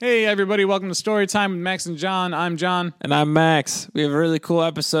Hey, everybody. Welcome to Storytime with Max and John. I'm John. And I'm Max. We have a really cool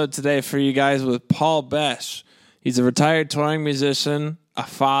episode today for you guys with Paul Besch. He's a retired touring musician, a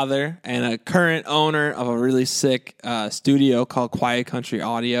father, and a current owner of a really sick studio called Quiet Country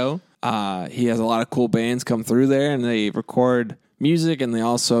Audio. He has a lot of cool bands come through there, and they record music, and they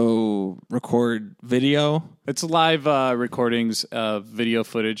also record video. It's live recordings of video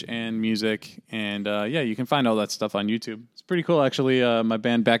footage and music, and you can find all that stuff on YouTube. It's pretty cool, actually. My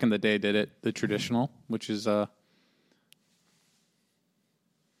band back in the day did it, the traditional, which is... It's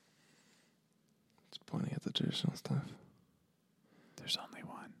pointing at the traditional stuff. There's only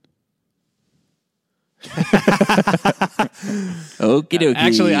one. Okie dokie.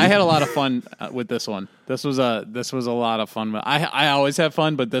 Actually, I had a lot of fun with this one. This was a lot of fun. I always have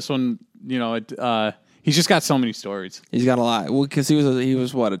fun, but this one, he's just got so many stories. He's got a lot. Well, because he was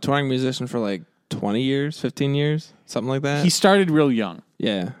a touring musician for like 20 years, 15 years, something like that. He started real young.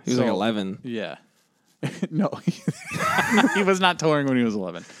 Yeah, he was like 11. Yeah. No, he was not touring when he was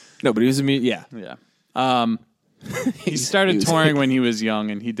 11. No, but he was yeah. Yeah. He started touring when he was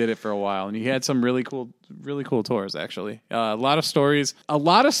young, and he did it for a while, and he had some really cool tours, actually. A lot of stories, a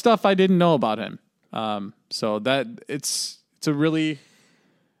lot of stuff I didn't know about him. So that it's a really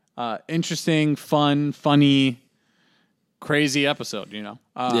interesting, fun, funny, crazy episode, Yeah.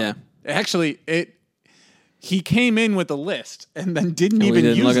 Actually, he came in with a list and then didn't And even we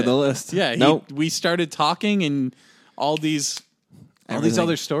didn't use look it. at the list. Yeah, Nope. We started talking, and all these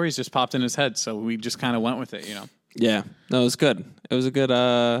other stories just popped in his head, so we just kind of went with it, Yeah. No, it was good. It was a good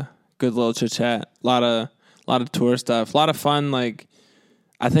little chit chat. A lot of tour stuff. A lot of fun. Like,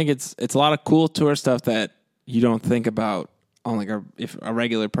 I think it's a lot of cool tour stuff that you don't think about on if a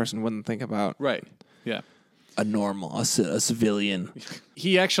regular person wouldn't think about. Right. Yeah. A civilian.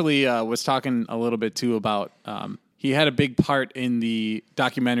 He actually was talking a little bit too about he had a big part in the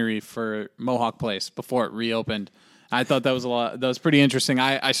documentary for Mohawk Place before it reopened. I thought that was that was pretty interesting.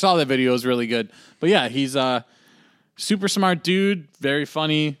 I saw that video. It was really good. But yeah, he's a super smart dude, very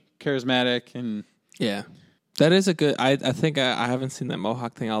funny, charismatic, and yeah. That is a good. I think I haven't seen that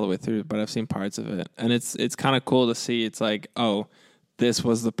Mohawk thing all the way through, but I've seen parts of it, and it's kind of cool to see. It's like, oh, this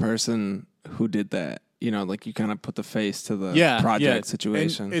was the person who did that. Like you kind of put the face to the project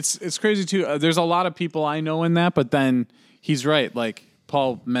situation. And it's crazy too. There's a lot of people I know in that, but then he's right. Like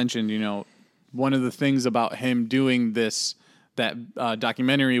Paul mentioned, one of the things about him doing that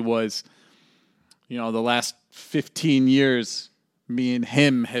documentary was, the last 15 years, me and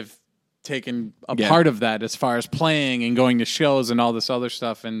him have taken a part of that as far as playing and going to shows and all this other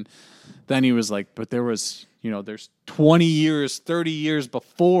stuff. And then he was like, but there was, there's 20 years, 30 years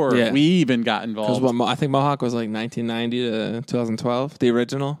before we even got involved. Because I think Mohawk was like 1990 to 2012, the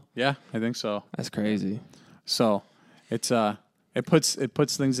original. Yeah, I think so. That's crazy. So it's it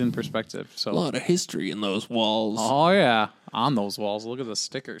puts things in perspective. So a lot of history in those walls. Oh yeah, on those walls. Look at the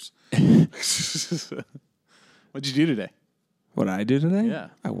stickers. What'd you do today? What I do today? Yeah,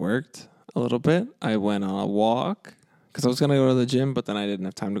 I worked a little bit. I went on a walk because I was gonna go to the gym, but then I didn't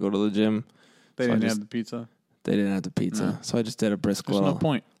have time to go to the gym. They didn't have the pizza. They didn't have the pizza, so I just did a brisk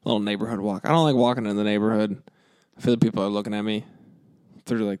little neighborhood walk. I don't like walking in the neighborhood. I feel like people are looking at me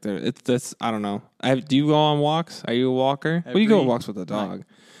through I don't know. Do you go on walks? Are you a walker? You go on walks with the dog.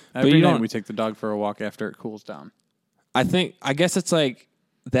 Every night we take the dog for a walk after it cools down. I guess it's like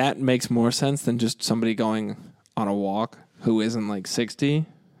that makes more sense than just somebody going on a walk who isn't like 60,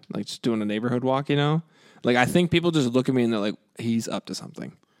 like just doing a neighborhood walk. Like I think people just look at me and they're like, he's up to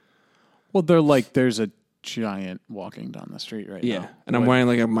something. Well, they're like, there's a giant walking down the street right now. Yeah, and I'm wearing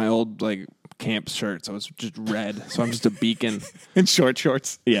like my old like camp shirt, so it's just red. So I'm just a beacon. In short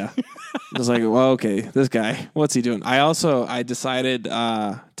shorts. Yeah. I was like, well, okay, this guy, what's he doing? I decided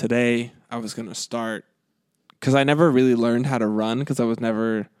today I was going to start, because I never really learned how to run because I was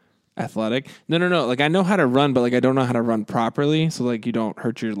never athletic. No. Like I know how to run, but like I don't know how to run properly. So like you don't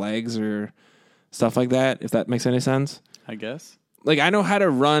hurt your legs or stuff like that, if that makes any sense. I guess. Like, I know how to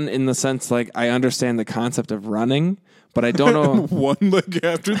run in the sense, like, I understand the concept of running, but I don't know... One leg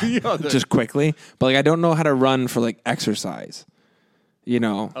after the other. Just quickly. But, like, I don't know how to run for, like, exercise.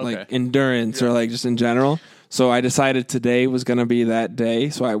 Like, endurance or, like, just in general. So I decided today was going to be that day.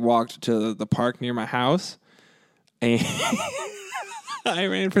 So I walked to the park near my house, and I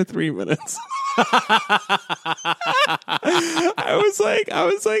ran for 3 minutes. I was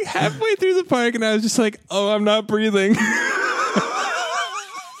like halfway through the park, and I was just like, oh, I'm not breathing.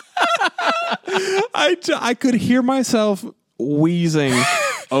 I could hear myself wheezing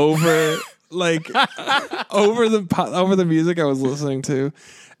over the music I was listening to,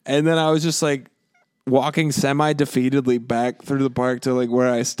 and then I was just like, walking semi-defeatedly back through the park to like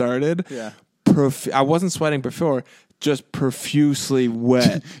where I started. Yeah. I wasn't sweating before, just profusely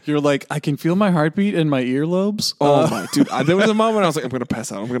wet. You're like, I can feel my heartbeat in my earlobes. Oh my, dude. There was a moment I was like, I'm going to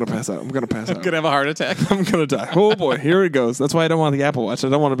pass out. I'm going to pass out. I'm going to pass out. I'm going to have a heart attack. I'm going to die. Oh boy, here it goes. That's why I don't want the Apple Watch. I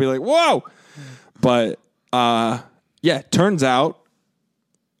don't want to be like, whoa. But yeah, turns out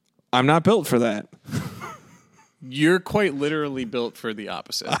I'm not built for that. You're quite literally built for the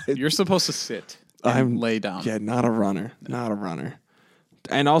opposite. You're supposed to sit and lay down. Yeah, not a runner. Not a runner.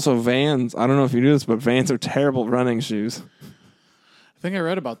 And also Vans. I don't know if you knew this, but Vans are terrible running shoes. I think I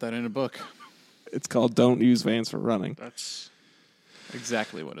read about that in a book. It's called Don't Use Vans for Running. That's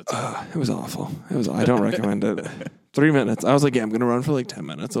exactly what it's about. It was awful. I don't recommend it. 3 minutes. I was like, yeah, I'm going to run for like 10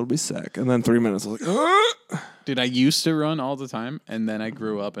 minutes. It'll be sick. And then 3 minutes, I was like, Dude, I used to run all the time, and then I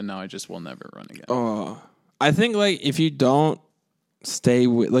grew up, and now I just will never run again. I think like if you don't stay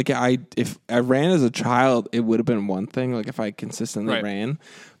with if I ran as a child, it would have been one thing. Like if I consistently ran,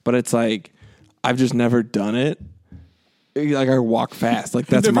 but it's like I've just never done it. Like I walk fast. Like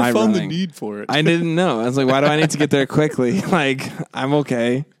that's my running. Never found the need for it. I didn't know. I was like, why do I need to get there quickly? Like I'm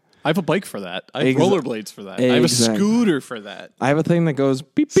okay. I have a bike for that. I have rollerblades for that. I have a scooter for that. I have a thing that goes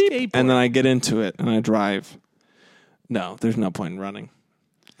beep beep, and then I get into it and I drive. No, there's no point in running.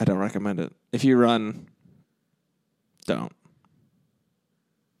 I don't recommend it. If you run, don't.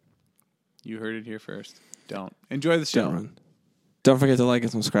 You heard it here first. Don't. Enjoy the show. Don't run. Don't forget to like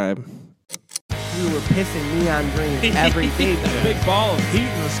and subscribe. We were pissing neon green every day. That big ball of heat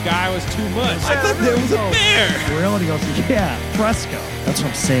in the sky was too much. I thought there was a bear. Reality goes, yeah, fresco. That's what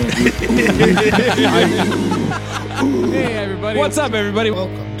I'm saying. Hey, everybody. What's up, everybody?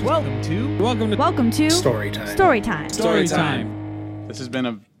 Welcome to Story time. Story time. This has been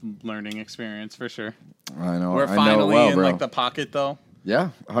a learning experience for sure. I know. We're I finally know it well, in bro. like the pocket though. Yeah,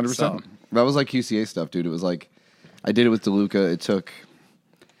 100%. So. That was like QCA stuff, dude. It was like I did it with DeLuca. It took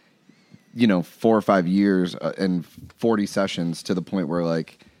 4 or 5 years and 40 sessions to the point where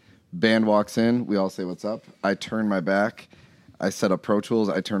like band walks in, we all say what's up. I turn my back, I set up Pro Tools,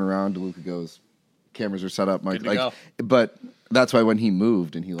 I turn around, DeLuca goes, cameras are set up, Good to go. But that's why when he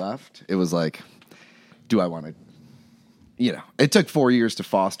moved and he left, it was like, do I want to? It took 4 years to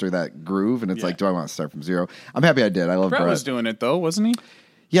foster that groove, and it's like, do I want to start from zero? I'm happy I did. I love Brett Brett. was doing it though, wasn't he?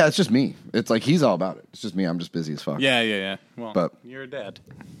 Yeah, it's just me. It's like he's all about it. It's just me. I'm just busy as fuck. Yeah. Well, But- you're a dad.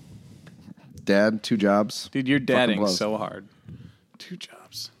 Dad, 2 jobs. Dude, you're Fucking dadding blows. so hard. 2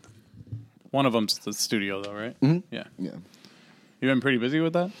 jobs. One of them's the studio though, right? Mm-hmm. Yeah. Yeah. You've been pretty busy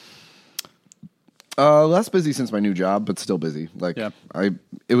with that? Less busy since my new job, but still busy. Like, Yeah.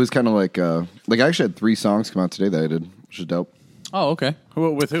 It was kind of like I actually had 3 songs come out today that I did, which is dope. Oh, okay.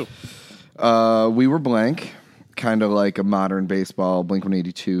 With who? We Were Blank, kind of like a modern baseball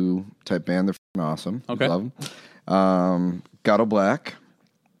Blink-182 type band. They're f***ing awesome. Okay. Love them. Gato Black,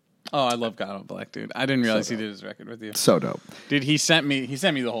 Oh, I love God Black, dude. I didn't realize he did his record with you. so dope. Dude, he sent me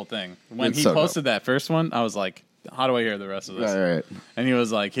the whole thing. When It's he so posted that first one, I was like, how do I hear the rest of this? Right. And he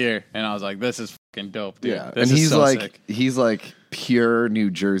was like, here. And I was like, this is fucking dope, dude. Yeah, This and is so sick. he's like pure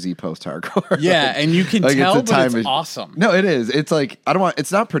New Jersey post-hardcore. Yeah, and you can Like, tell, it's a but it's time- awesome. No, it is. It's like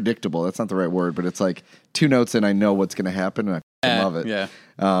it's not predictable. That's not the right word, but it's like 2 notes in, I know what's going to happen, and I f***ing love it. Yeah.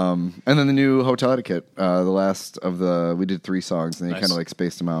 And then the new Hotel Etiquette, the last of we did 3 songs, and they Nice. kind of like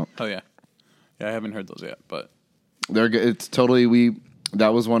spaced them out. Oh, yeah. Yeah, I haven't heard those yet, but They're good. It's totally that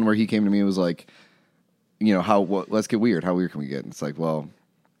was one where he came to me and was like, let's get weird. How weird can we get? And it's like, well,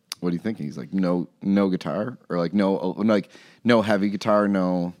 what are you thinking? He's like, no guitar, or like no heavy guitar,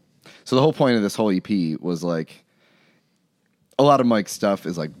 no. So the whole point of this whole EP was like, a lot of Mike's stuff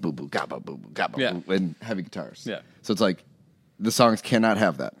is like boo boo gabba boo boo gabba Yeah. boo, and heavy guitars. Yeah. So it's like the songs cannot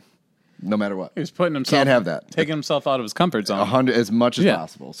have that, no matter what. he was putting himself, Can't have that. taking himself out of his comfort zone. 100 as much as Yeah.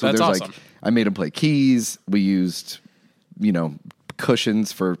 possible. So That's there's awesome. like I made him play keys. We used,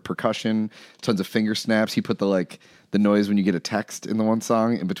 cushions for percussion, tons of finger snaps. He put the noise when you get a text in the one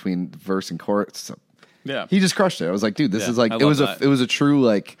song in between verse and chorus. So Yeah. he just crushed it. I was like, dude, this Yeah, is like I it love was that. it was a true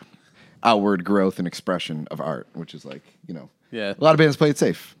like outward growth and expression of art, which is like, Yeah. a lot of bands play it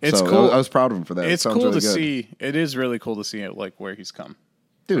safe. It's so cool. I was proud of him for that. It's It sounds cool really to good. see. It is really cool to see it, like where he's come.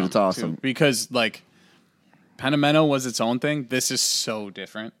 Dude, from, it's awesome. too. Because like Penamento was its own thing. This is so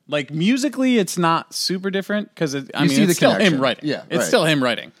different. Like musically, it's not super different because see it's the still connection. him writing. Yeah, it's right. still him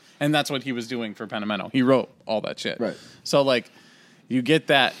writing, and that's what he was doing for Penamento. He wrote all that shit. Right. So like, you get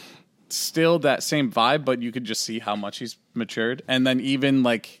that still that same vibe, but you could just see how much he's matured, and then even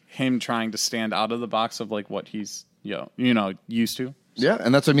like him trying to stand out of the box of like what he's used to. Yeah,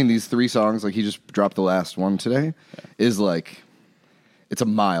 and that's what I mean. These 3 songs, like he just dropped the last one today, is like it's a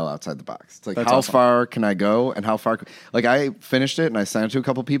mile outside the box. It's like, That's how awesome. far can I go, and how far? Like, I finished it and I sent it to a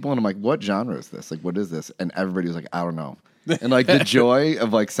couple people, and I'm like, what genre is this? Like, what is this? And everybody was like, I don't know. And like the joy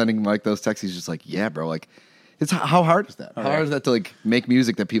of like sending like those texts, he's just like, yeah, bro. Like, it's how hard is that? How hard is that to like make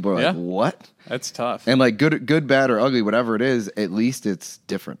music that people are like, Yeah. what? That's tough. And like good, bad, or ugly, whatever it is, at least it's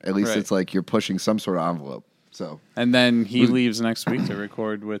different. At least Right. it's like you're pushing some sort of envelope. So And then he leaves next week to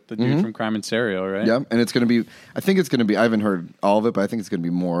record with the dude from Crime and Stereo, right? yeah, and it's gonna be. I think it's gonna be. I haven't heard all of it, but I think it's gonna be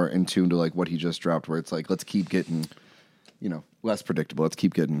more in tune to like what he just dropped, where it's like, let's keep getting, less predictable. Let's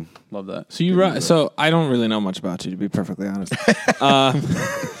keep getting. Love that. So so I don't really know much about you, to be perfectly honest.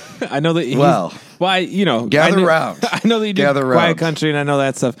 I know that. Gather round. I know that you do Gather Quiet round. Country, and I know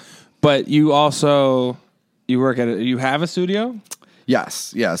that stuff. But you work at you have a studio.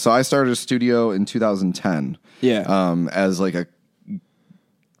 Yes, yeah. So I started a studio in 2010. Yeah. As like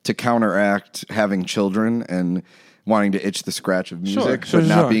to counteract having children and wanting to itch the scratch of music, Sure, but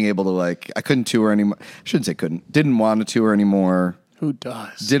not sure. being able to like. I couldn't tour anymore. I shouldn't say couldn't. Didn't want to tour anymore. Who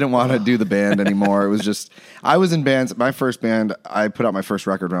does? Didn't want to do the band anymore. It was just I was in bands. My first band, I put out my first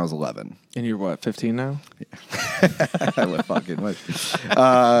record when I was 11. And you're what, 15 now? I went fucking what?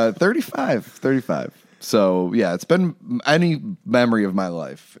 35. So yeah, it's been any memory of my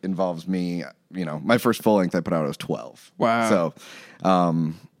life involves me. My first full length I put out when I was 12. Wow. So,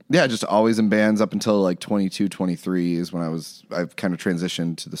 yeah, just always in bands up until like 22, 23 is when I've kind of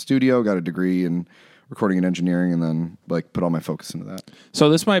transitioned to the studio, got a degree in recording and engineering, and then like put all my focus into that. So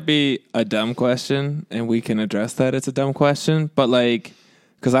this might be a dumb question, and we can address that. It's a dumb question, but like,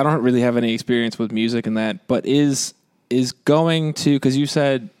 because I don't really have any experience with music and that. But is going to, because you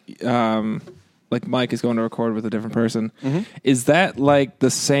said like Mike is going to record with a different person. Mm-hmm. Is that like the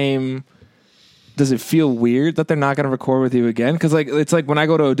same? Does it feel weird that they're not going to record with you again? Because like it's like when I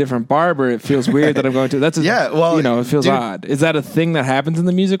go to a different barber, it feels weird that I'm going to. Yeah, well, it feels dude, odd. Is that a thing that happens in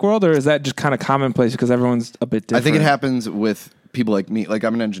the music world, or is that just kind of commonplace because everyone's a bit different? I think it happens with people like me. Like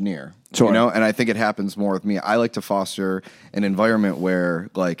I'm an engineer, Sure. and I think it happens more with me. I like to foster an environment where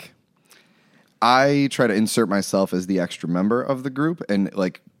like I try to insert myself as the extra member of the group, and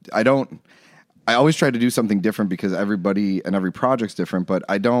like I always try to do something different because everybody and every project's different, but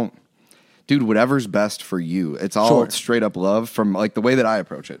I don't. Dude, whatever's best for you. It's all Sure. straight up love from like the way that I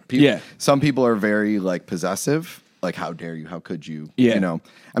approach it. Yeah. Some people are very like possessive. Like, how dare you? How could you? Yeah.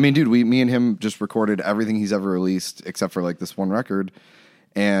 I mean, dude, me and him just recorded everything he's ever released except for like this one record,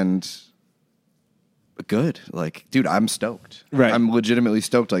 and good. Like, dude, I'm stoked. Right. I'm legitimately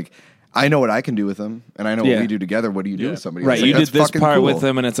stoked. Like, I know what I can do with him, and I know Yeah. what we do together. What do you do with somebody? Right. It's like, You did that's this fucking part cool. with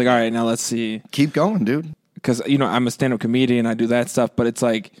them, and it's like, all right, now let's see. Keep going, dude. Because I'm a stand-up comedian, I do that stuff, but it's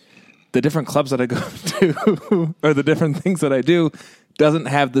like the different clubs that I go to or the different things that I do doesn't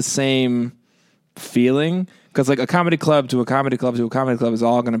have the same feeling. Because like a comedy club to a comedy club to a comedy club is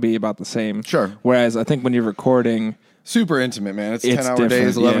all going to be about the same. Sure. Whereas I think when you're recording, Super intimate, man. It's It's 10-hour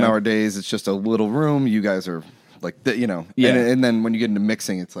days, different, 11-hour days. It's just a little room. You guys are like, Yeah. and then when you get into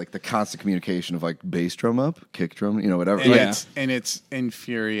mixing, it's like the constant communication of like bass drum up, kick drum, whatever. And, Like, it's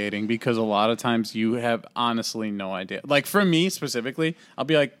infuriating because a lot of times you have honestly no idea. Like for me specifically, I'll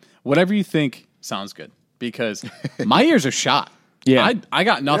be like, whatever you think sounds good because my ears are shot. Yeah. I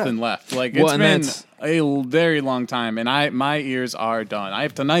got nothing left. Like Well, it's and been that's- a very long time, and my ears are done. I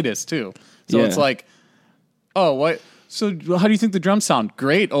have tinnitus too, so Yeah. it's like, oh, what? So how do you think the drums sound?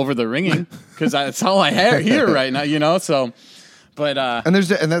 Great over the ringing because that's all I hear right now. So, but and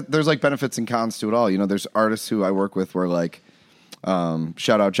there's like benefits and cons to it all. There's artists who I work with where like,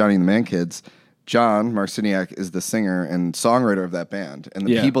 shout out Johnny and the Man Kids. John Marciniak is the singer and songwriter of that band, and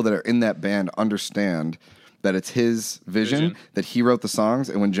the Yeah. people that are in that band understand that it's his vision, that he wrote the songs,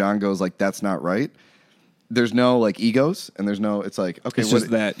 and when John goes like, "That's not right," there's no like egos, and there's no. It's like okay, It's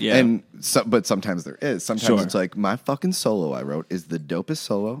just that, yeah. And but sometimes there is. Sometimes Sure. it's like my fucking solo I wrote is the dopest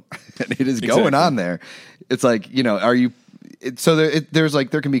solo, and it is going on there. It's like are you? There's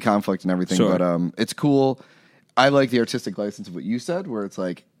like there can be conflict and everything, Sure. but it's cool. I like the artistic license of what you said, where it's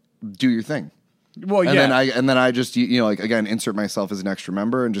like, do your thing. well, And yeah. then I just like again insert myself as an extra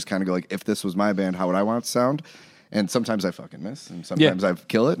member and just kind of go like, if this was my band, how would I want it to sound? And sometimes I fucking miss, and sometimes I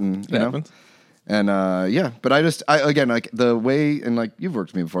kill it, and you know, happens. and yeah. But I again like the way, and like you've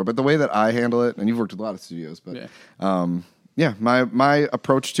worked with me before, but the way that I handle it, and you've worked with a lot of studios, but yeah, my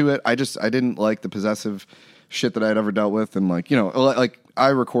approach to it, I didn't like the possessive shit that I'd ever dealt with, and like like I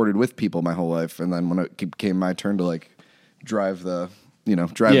recorded with people my whole life, and then when it came my turn to like drive the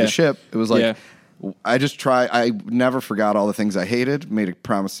Yeah. ship, it was like. Yeah. I never forgot all the things I hated, made a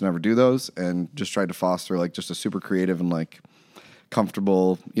promise to never do those, and just tried to foster like just a super creative and like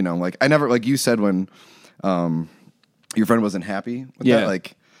comfortable, like I never, like you said when your friend wasn't happy with Yeah. that,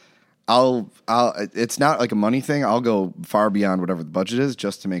 like I'll it's not like a money thing. I'll go far beyond whatever the budget is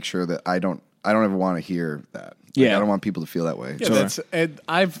just to make sure that I don't ever want to hear that. Like, Yeah. I don't want people to feel that way. Yeah, that's and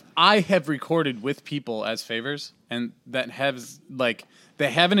I have recorded with people as favors, and that has like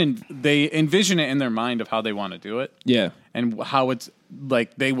they envision it in their mind of how they want to do it, Yeah. and how it's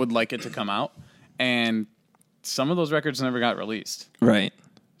like they would like it to come out, and some of those records never got released. Right.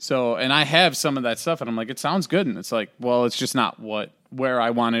 So, and I have some of that stuff, and I'm like, it sounds good, and it's like, well, it's just not where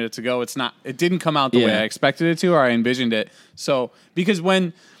I wanted it to go. It's not. It didn't come out the way I expected it to, or I envisioned it. So, because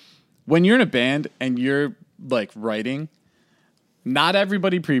when you're in a band and you're like writing, not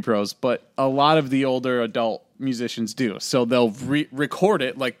everybody pre-pros, but a lot of the older adult musicians do. So they'll record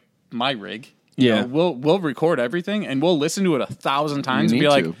it like my rig. You know, we'll record everything and we'll listen to it 1,000 times and be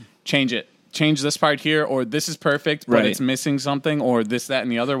like, change this part here, or this is perfect, but it's missing something, or this, that, and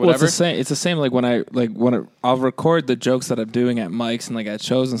the other, whatever. Well, it's the same. Like I'll record the jokes that I'm doing at mics and like at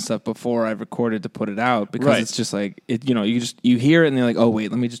shows and stuff before I recorded to put it out, because it's just like it. You know, you hear it and you're like, oh wait,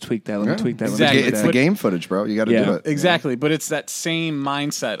 let me just tweak that. Let me tweak that. Exactly. It's the game footage, bro. You got to do it. Exactly, but it's that same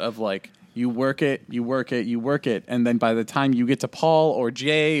mindset of like you work it, and then by the time you get to Paul or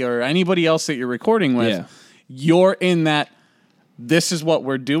Jay or anybody else that you're recording with, you're in that. This is what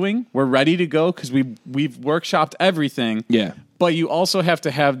we're doing. We're ready to go because we've workshopped everything. Yeah. But you also have to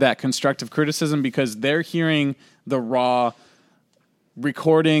have that constructive criticism because they're hearing the raw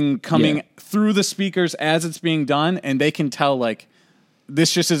recording coming through the speakers as it's being done, and they can tell like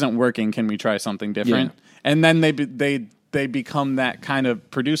this just isn't working. Can we try something different? Yeah. And then they become that kind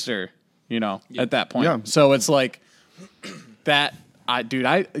of producer, at that point. Yeah. So it's like that.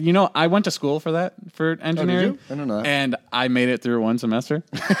 I went to school for engineering. Oh, did you? I don't know that. And I made it through one semester.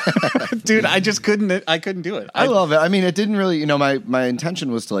 Dude, I just couldn't do it. I love it. I mean, it didn't really, my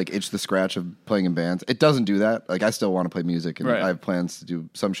intention was to like itch the scratch of playing in bands. It doesn't do that. Like I still want to play music and I have plans to do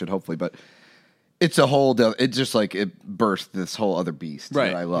some shit hopefully, but it's a whole, it just like, it birthed this whole other beast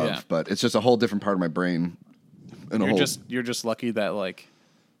that I love, but it's just a whole different part of my brain. And you're just lucky that like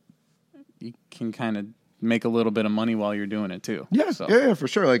you can kind of make a little bit of money while you're doing it too. Yeah, yeah, for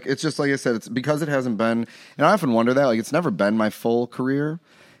sure. Like it's just like I said, it's because it hasn't been, and I often wonder that like it's never been my full career,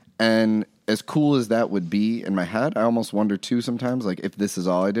 and as cool as that would be in my head, I almost wonder too sometimes like if this is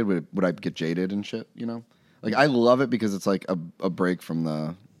all I did, would I get jaded and shit? Like I love it because it's like a break from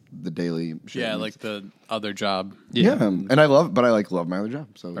the daily shit. Yeah, like the other job. Yeah, and I love my other job.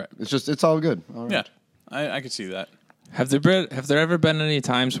 So it's all good. All right. Yeah, I could see that. Have there ever been any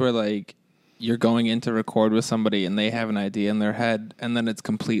times where like you're going in to record with somebody and they have an idea in their head and then it's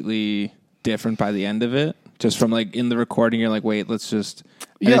completely different by the end of it? Just from like in the recording, you're like, wait, let's just...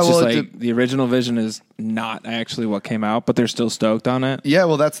 And it's just like the original vision is not actually what came out, but they're still stoked on it. Yeah,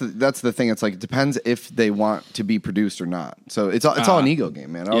 well, that's the thing. It's like it depends if they want to be produced or not. So it's all an ego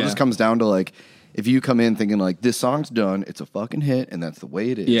game, man. It all just comes down to like if you come in thinking like this song's done, it's a fucking hit, and that's the way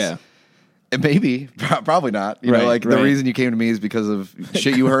it is. Yeah. And maybe, probably not. You know, like the reason you came to me is because of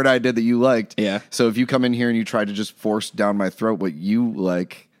shit you heard I did that you liked. Yeah. So if you come in here and you try to just force down my throat what you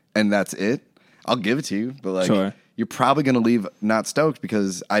like, and that's it, I'll give it to you. But like, you're probably going to leave not stoked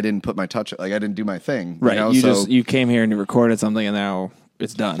because I didn't put my touch. Like I didn't do my thing. Right. You know? You came here and you recorded something, and now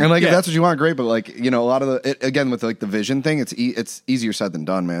it's done. And like if that's what you want, great. But like a lot of again with like the vision thing, it's easier said than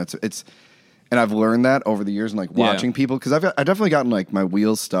done, man. It's. And I've learned that over the years and like watching people because I've definitely gotten like my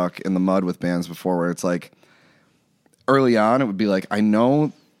wheels stuck in the mud with bands before where it's like early on it would be like I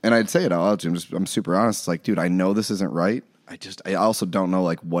know, and I'd say it out loud. I'm super honest. It's like, dude, I know this isn't right. I also don't know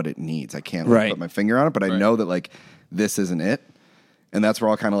like what it needs. I can't put my finger on it, but I know that like this isn't it, and that's where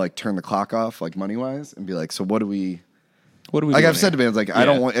I'll kind of like turn the clock off like money wise and be like, so what do we? Like I've said to bands, like I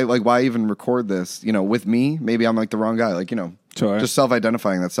don't want like why even record this? With me, maybe I'm like the wrong guy. Like just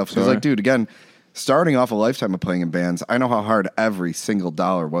self-identifying that stuff. Because like, dude, again, starting off a lifetime of playing in bands, I know how hard every single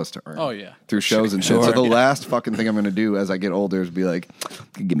dollar was to earn. Oh yeah, through shows and shit. So the last fucking thing I'm gonna do as I get older is be like,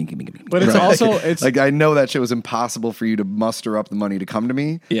 give me. But it's also it's like I know that shit was impossible for you to muster up the money to come to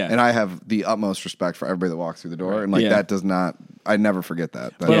me. Yeah, and I have the utmost respect for everybody that walks through the door, and like that does not. I never forget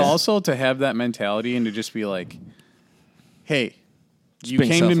that. But also to have that mentality and to just be like, hey. You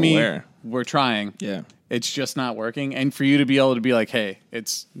came to me, we're trying. Yeah. It's just not working. And for you to be able to be like, hey,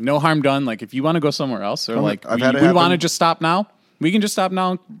 it's no harm done. Like, if you want to go somewhere else or like, we want to just stop now, we can just stop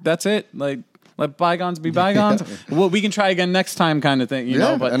now. That's it. Like, let bygones be bygones. Well, we can try again next time kind of thing, you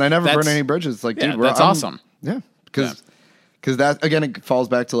know? But and I never burn any bridges. It's like, dude, that's awesome. Yeah. Because that, again, it falls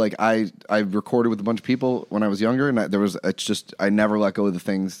back to like, I recorded with a bunch of people when I was younger and I never let go of the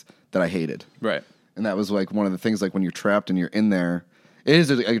things that I hated. Right. And that was like one of the things, like when you're trapped and you're in there, It is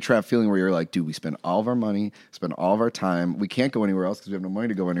a trap feeling where you're like, dude, we spend all of our money, spend all of our time. We can't go anywhere else because we have no money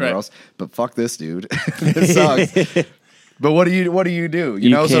to go anywhere else. But fuck this, dude. It sucks. But what do you do? You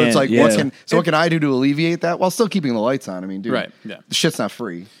know, so it's like, what can I do to alleviate that while still keeping the lights on? I mean, dude, the shit's not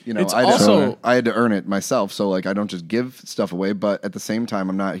free. You know, I had to earn it myself. So like, I don't just give stuff away, but at the same time,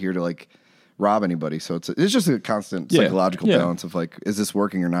 I'm not here to like rob anybody. So it's just a constant psychological balance of like, is this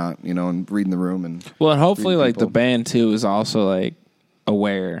working or not? You know, and reading the room and and hopefully like the band too is also like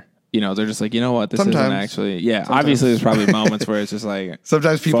aware. You know, they're just like, you know what, this isn't actually. Yeah, obviously there's probably moments where it's just like.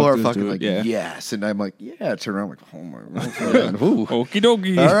 Sometimes people are fucking like, yes. And I'm like, yeah. Turn around like, oh my God. Okie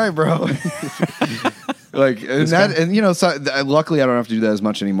dokie. All right, bro. Like, and you know, so, luckily I don't have to do that as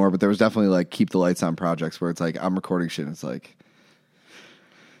much anymore, but there was definitely like keep the lights on projects where it's like, I'm recording shit and it's like.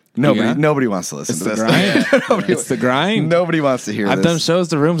 Nobody wants to listen to this. It's the grind. Nobody wants to hear this. I've done shows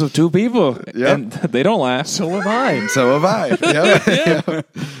to rooms of 2 people, and they don't laugh. So have I. So have I. Yeah.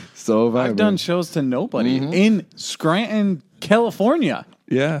 So have I. I've done shows to nobody in Scranton, California.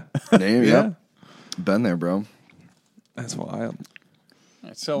 Yeah. Yeah. Been there, bro. That's wild.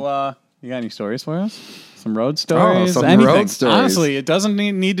 So, you got any stories for us? Some road stories? Some anything. road stories. Honestly, it doesn't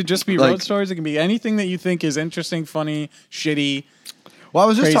need to just be road stories. It can be anything that you think is interesting, funny, shitty. Well, I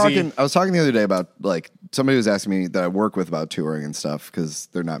was just crazy. I was talking the other day about like somebody was asking me that I work with about touring and stuff because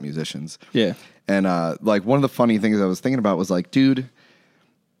they're not musicians. Yeah. And like one of the funny things I was thinking about was like, dude,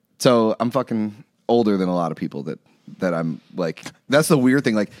 so I'm fucking older than a lot of people that I'm like, that's the weird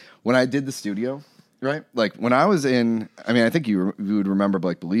thing. Like when I did the studio, right? Like when I was in, I mean, I think you would remember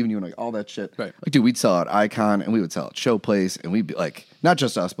like Believe in You and like all that shit. Right. Like, dude, we'd sell out Icon and we would sell out Showplace and we'd be like, not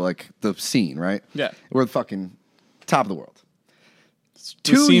just us, but like the scene, right? Yeah. We're the fucking top of the world.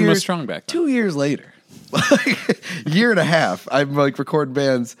 The scene was strong back then. 2 years later, like year and a half, I'm like recording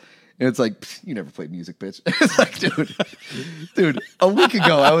bands, and it's like, you never played music, bitch. It's like, dude, a week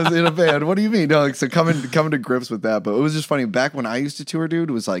ago I was in a band. What do you mean? No, like, so coming to grips with that. But it was just funny. Back when I used to tour, dude,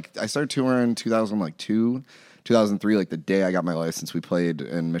 it was like I started touring in 2002, 2003, like the day I got my license. We played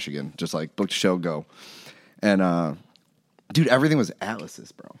in Michigan, just like booked a show, go, and dude, everything was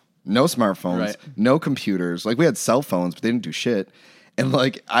atlases, bro. No smartphones, no computers. Like we had cell phones, but they didn't do shit. And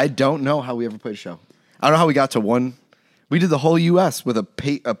like, I don't know how we ever played a show. I don't know how we got to one. We did the whole U.S. with a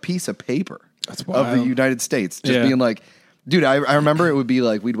piece of paper of the United States. Just being like, dude, I remember it would be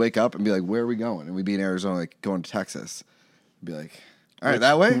like, we'd wake up and be like, where are we going? And we'd be in Arizona, like going to Texas. Be like, all right,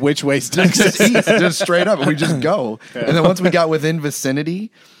 that way? Which way's Texas? Just east, just straight up. And we just go. Yeah. And then once we got within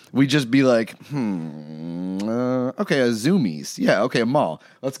vicinity, we'd just be like, okay, a Zoomies. Yeah, okay, a mall.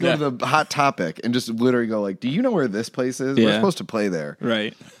 Let's go to the Hot Topic and just literally go like, do you know where this place is? We're supposed to play there.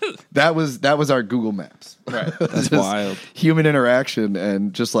 Right. That was our Google Maps. Right. That's wild. Human interaction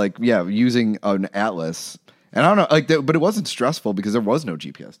and just like, using an atlas. And I don't know, like, but it wasn't stressful because there was no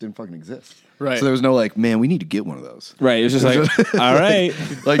GPS. It didn't fucking exist. Right. So there was no like, man, we need to get one of those. Right. It was just like, all right.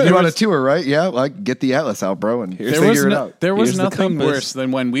 Like, you on a tour, right? Yeah. Like, get the atlas out, bro, and figure it out. There was nothing worse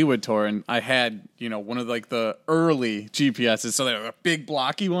than when we would tour, and I had, one of like the early GPSs, so they were the big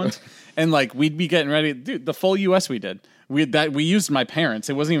blocky ones, and like we'd be getting ready. Dude, the full US we did. We used my parents.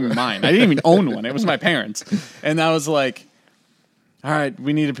 It wasn't even mine. I didn't even own one. It was my parents, and I was like, all right,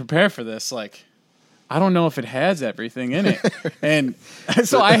 we need to prepare for this. Like, I don't know if it has everything in it. And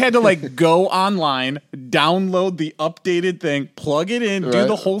so I had to like go online, download the updated thing, plug it in, do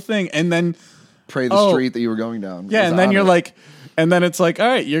the whole thing, and then pray the street that you were going down. Yeah, and then you're like, and then it's like, all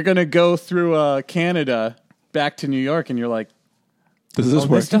right, you're gonna go through Canada back to New York, and you're like, does this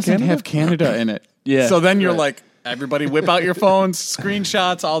work? This doesn't have Canada in it. Yeah. So then you're like, everybody whip out your phones,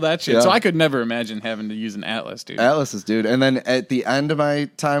 screenshots, all that shit. Yeah. So I could never imagine having to use an atlas, dude. Atlases, dude. And then at the end of my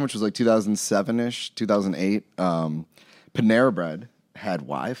time, which was like 2007-ish, 2008, Panera Bread had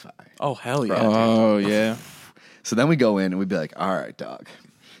Wi-Fi. Oh, hell yeah. Oh, yeah. So then we go in and we'd be like, all right, dog,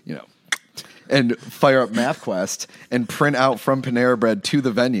 and fire up MapQuest and print out from Panera Bread to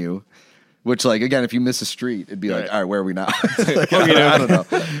the venue. Which, like, again, if you miss a street, it'd be like, all right, where are we now? Like, I don't know.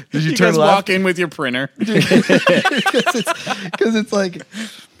 Did you turn guys left? Walk in with your printer. Because it's like,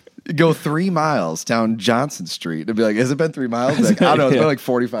 go 3 miles down Johnson Street. It'd be like, has it been 3 miles? Like, I don't know. It's been like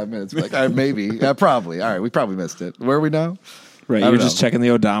 45 minutes. Like, all right, maybe. Yeah, probably. All right, we probably missed it. Where are we now? Right, you're just checking the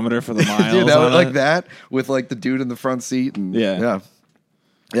odometer for the miles. Dude, like that with like the dude in the front seat. And yeah.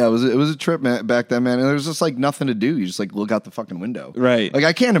 Yeah, it was a trip, man, back then, man. And there was just like nothing to do. You just like look out the fucking window. Right. Like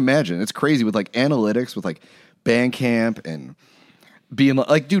I can't imagine. It's crazy with like analytics, with like Bandcamp and being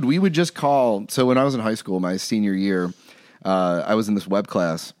like, dude, we would just call. So when I was in high school, my senior year, I was in this web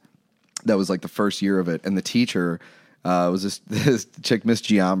class that was like the first year of it. And the teacher was this chick, Miss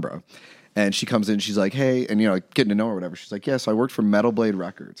Giambra. And she comes in, she's like, hey, and, like, getting to know her or whatever. She's like, yeah, so I worked for Metal Blade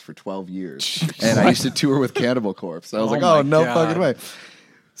Records for 12 years. And I used to tour with Cannibal Corpse. I was like, oh, no fucking way.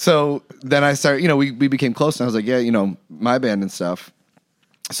 So then I started, we became close, and I was like, yeah, my band and stuff.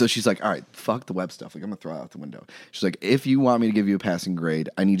 So she's like, all right, fuck the web stuff. Like, I'm going to throw it out the window. She's like, if you want me to give you a passing grade,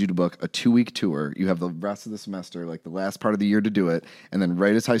 I need you to book a 2-week tour. You have the rest of the semester, like the last part of the year to do it. And then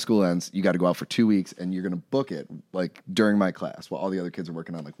right as high school ends, you got to go out for 2 weeks, and you're going to book it like during my class while all the other kids are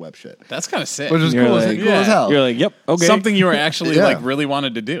working on like web shit. That's kind of sick. Which is cool, like, cool as hell. You're like, yep, okay. Something you were actually like really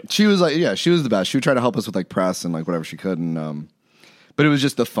wanted to do. She was like, she was the best. She would try to help us with like press and like whatever she could. And, but it was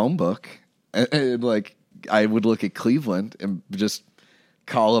just the phone book. And like, I would look at Cleveland and just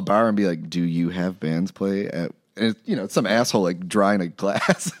call a bar and be like, do you have bands play at, and it's some asshole like drying a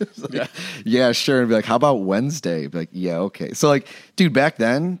glass. Like, yeah, sure. And be like, how about Wednesday? Be like, yeah, okay. So like, dude, back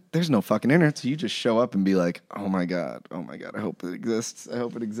then there's no fucking internet. So you just show up and be like, oh my God, I hope it exists. I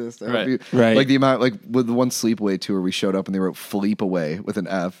hope it exists. I hope you, like the amount, like with the one Sleepaway tour, we showed up and they wrote Fleep Away with an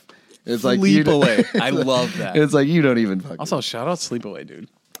F. It's like Sleepaway. I love that. It's like, you don't even fucking. Also, shout out Sleepaway, dude.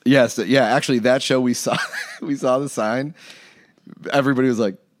 Yes. Yeah. Actually, that show we saw the sign. Everybody was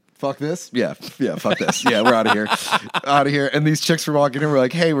like, fuck this? Yeah, fuck this. Yeah, we're out of here. And these chicks were walking in, we're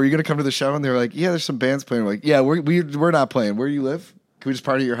like, hey, were you going to come to the show? And they were like, yeah, there's some bands playing. We're like, yeah, we're not playing. Where you live? Can we just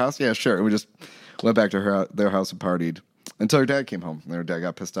party at your house? Yeah, sure. And we just went back to their house and partied until her dad came home. And her dad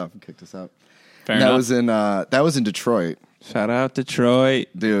got pissed off and kicked us out. Fair enough. That was in Detroit. Shout out Detroit.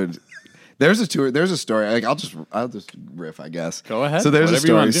 Dude. There's a tour. There's a story. Like I'll just riff, I guess. Go ahead. So there's Whatever a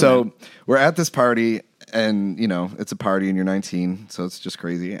story. Do, so man. We're at this party, and it's a party, and you're 19, so it's just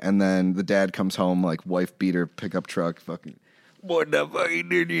crazy. And then the dad comes home, like wife beater, pickup truck, fucking. What the fucking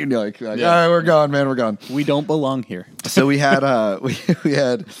did you? Like all right, we're gone, man. We're gone. We don't belong here. So we had we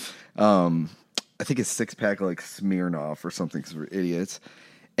had I think a 6-pack of like Smirnoff or something because we're idiots.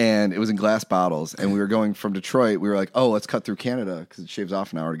 And it was in glass bottles. And we were going from Detroit. We were like, oh, let's cut through Canada because it shaves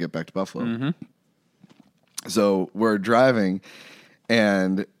off an hour to get back to Buffalo. Mm-hmm. So we're driving,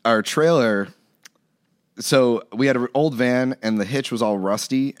 and our trailer. So we had an old van, and the hitch was all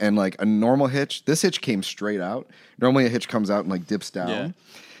rusty. And like a normal hitch, this hitch came straight out. Normally a hitch comes out and like dips down. Yeah.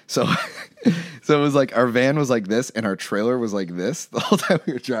 So it was like our van was like this, and our trailer was like this the whole time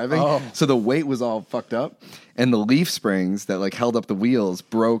we were driving. Oh. So the weight was all fucked up, and the leaf springs that like held up the wheels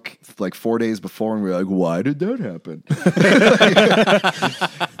broke like 4 days before, and we were like, "Why did that happen?"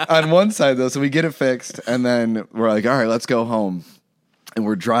 On one side though, so we get it fixed, and then we're like, "All right, let's go home." And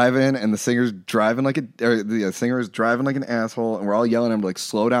we're driving, and the singer's driving like the singer is driving like an asshole, and we're all yelling at him to like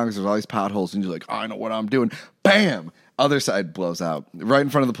slow down because there's all these potholes, and he's like, oh, "I know what I'm doing." Bam. Other side blows out right in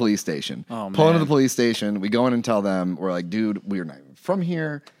front of the police station. Oh, Pull into the police station. We go in and tell them, we're like, dude, we're not from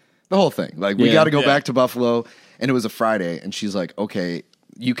here. The whole thing. Like, we got to go back to Buffalo. And it was a Friday. And she's like, okay,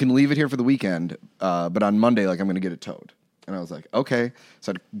 you can leave it here for the weekend. But on Monday, like, I'm going to get it towed. And I was like, okay.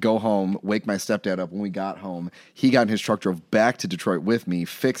 So I'd go home, wake my stepdad up. When we got home, he got in his truck, drove back to Detroit with me,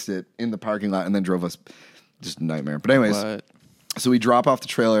 fixed it in the parking lot, and then drove us. Just a nightmare. But anyways, so we drop off the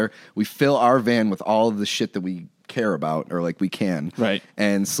trailer. We fill our van with all of the shit that we care about, or like we can. Right.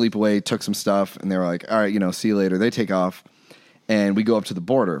 And Sleepaway took some stuff, and they were like, all right, see you later. They take off, and we go up to the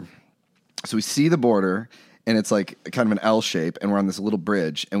border. So we see the border, and it's like kind of an L shape, and we're on this little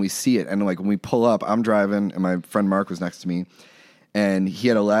bridge, and we see it. And like when we pull up, I'm driving, and my friend Mark was next to me, and he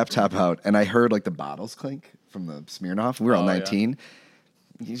had a laptop out, and I heard like the bottles clink from the Smirnoff. We were all 19.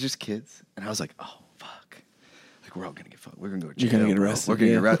 Yeah. He's just kids. And I was like, oh, we're all gonna get fucked. We're gonna go to jail. You're gonna get arrested. We're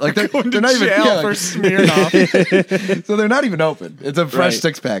gonna get arrested. Like they're not even jail for Smirnoff. So they're not even open. It's a fresh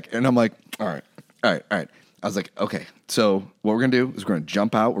 6-pack, and I'm like, all right. I was like, okay. So what we're gonna do is we're gonna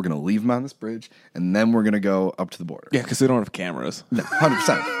jump out. We're gonna leave them on this bridge, and then we're gonna go up to the border. Yeah, because they don't have cameras. No,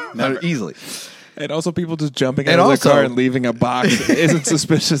 100%, not easily. And also, people just jumping out of the car and leaving a box isn't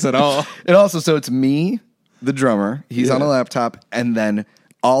suspicious at all. And also, so it's me, the drummer. He's on a laptop, and then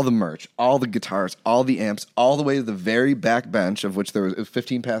all the merch, all the guitars, all the amps, all the way to the very back bench, of which there was a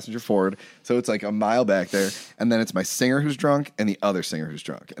 15-passenger Ford. So it's like a mile back there. And then it's my singer who's drunk and the other singer who's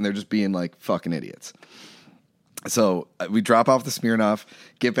drunk. And they're just being like fucking idiots. So we drop off the Smirnoff,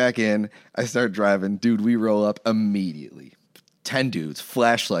 get back in. I start driving. Dude, we roll up immediately. 10 dudes,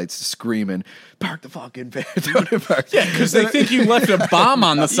 flashlights, screaming, park the fucking van. Yeah, because they think you left a bomb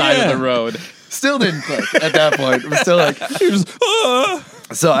on the side of the road. Still didn't click at that point. It was still like,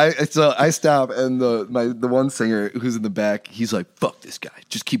 So I stop, and the one singer who's in the back, he's like, fuck this guy,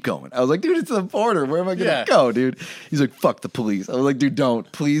 just keep going. I was like, dude, it's the border. Where am I gonna go, dude? He's like, fuck the police. I was like, dude,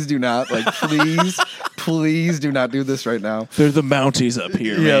 please do not. Like, please do not do this right now. They're the Mounties up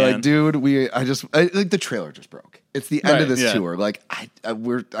here, Yeah, man. like, dude, like the trailer just broke. It's the end Right, of this yeah. tour. Like,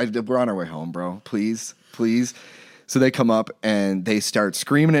 we're on our way home, bro. Please. So they come up and they start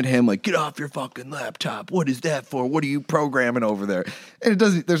screaming at him like, "Get off your fucking laptop! What is that for? What are you programming over there?" And it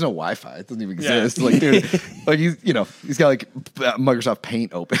doesn't. There's no Wi-Fi. It doesn't even exist. Like, dude, like he's got like Microsoft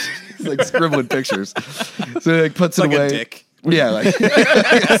Paint open. He's like scribbling pictures. So he like puts it like away. a dick. Yeah, like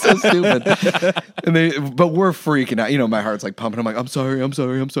it's so stupid. But we're freaking out. You know, my heart's like pumping. I'm like, I'm sorry.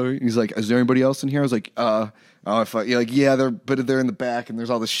 And he's like, is there anybody else in here? I was like, you're like, yeah, they're in the back and there's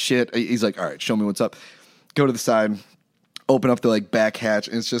all this shit. He's like, all right, show me what's up. Go to the side, open up the like back hatch,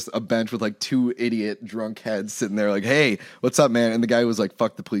 and it's just a bench with like two idiot drunk heads sitting there, like, hey, what's up, man? And the guy was like,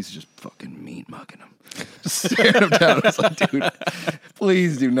 fuck the police, just fucking mean mugging him. Just staring him down. I was like, dude,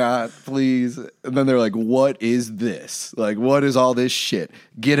 please do not, please. And then they're like, what is this? Like, what is all this shit?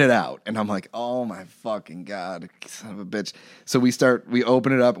 Get it out. And I'm like, oh my fucking God, son of a bitch. So we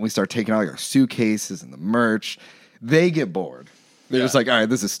open it up and we start taking out like our suitcases and the merch. They get bored. They're just like, all right,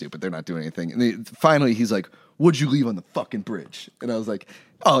 this is stupid. They're not doing anything. And finally he's like, what'd you leave on the fucking bridge? And I was like,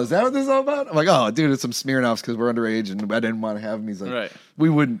 oh, is that what this is all about? I'm like, oh, dude, it's some Smirnoffs because we're underage and I didn't want to have them. He's like, Right. we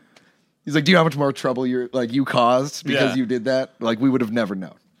wouldn't. He's like, do you know how much more trouble you caused because you did that? Like, we would have never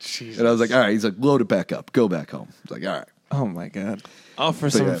known. Jesus. And I was like, all right. He's like, load it back up. Go back home. I was like, all right. Oh my God. Oh, for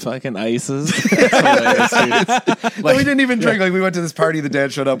some yeah. fucking ices. Like, we didn't even drink. Like, we went to this party. The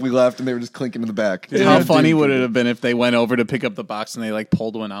dad showed up. We left, and they were just clinking in the back. How Dude, funny dude, would dude. it have been if they went over to pick up the box and they like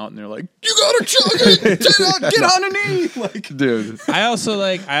pulled one out and they're like, "You gotta chug it, get on a knee!" Like, Dude. I also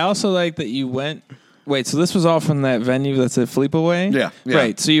like that you went. Wait, so this was all from that venue that said Fleep Away? Yeah.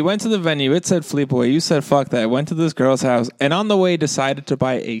 Right. So you went to the venue, it said Fleep Away. You said, fuck that. Went to this girl's house, and on the way decided to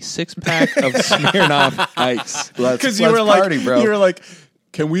buy a 6-pack of Smirnoff Ice. because you were like, party, bro. you were like,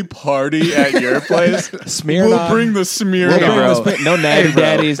 "Can we party at your place? Smirnoff. We'll bring the Smirnoff." We'll bring No Natty bro.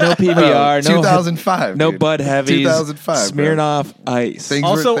 Daddies, no PBR, no 2005. no dude. Bud Heavies. 2005. bro. Smirnoff Ice. Things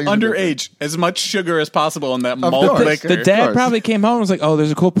Also were different. underage, as much sugar as possible in that malt course. liquor. The Of dad course. probably came home and was like, "Oh,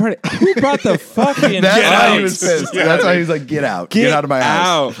 there's a cool party. Who brought the fucking That's Get how out. he was pissed. Yeah. That's how he was like, get out. Get out of my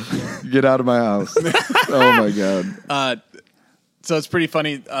house. Get out of my house. Oh, my God. So it's pretty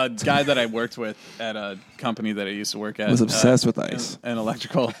funny. A guy that I worked with at a company that I used to work at Was obsessed with ice. and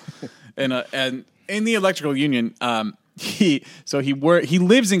electrical, and in the electrical union. He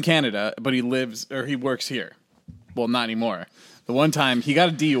lives in Canada, but he works here. Well, not anymore. The one time he got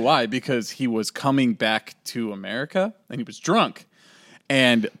a DUI because he was coming back to America and he was drunk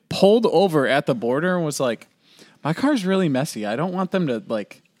and pulled over at the border and was like, "My car's really messy. I don't want them to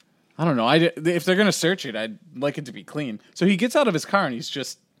like." I don't know. If they're going to search it, I'd like it to be clean. So he gets out of his car and he's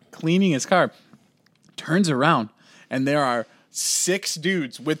just cleaning his car. Turns around and there are 6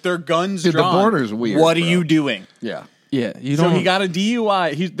 dudes with their guns Dude, the drawn. border's weird, What are bro. you doing? Yeah. Yeah, you So don't. he got a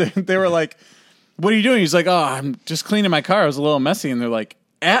DUI. They were like, "What are you doing?" He's like, "Oh, I'm just cleaning my car. It was a little messy." And they're like,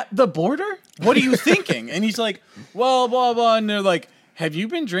 "At the border? What are you thinking?" And he's like, "Well, blah, blah." And they're like, "Have you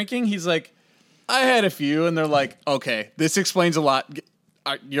been drinking?" He's like, "I had a few." And they're like, "Okay, this explains a lot.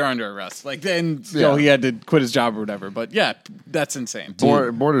 You're under arrest." Like, then Yeah. he had to quit his job or whatever. But yeah, that's insane.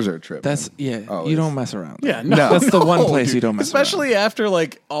 Borders are a trip. That's Always. You don't mess around. Yeah, No. That's the one No, place dude. you don't mess Especially after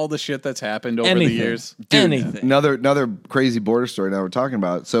like all the shit that's happened over Anything. the years. Anything. Another crazy border story now we're talking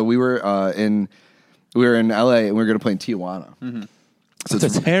about. So we were in LA and we were going to play in Tijuana. Mm-hmm.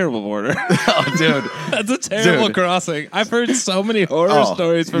 That's a terrible border. Oh, dude. That's a terrible Dude. crossing. I've heard so many horror Oh,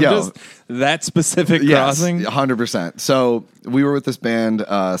 stories from yo. just that specific crossing. 100%. So we were with this band,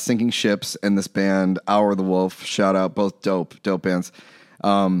 Sinking Ships, and this band, Hour of the Wolf. Shout out, both dope bands.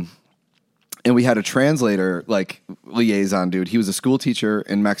 And we had a translator, like liaison dude. He was a school teacher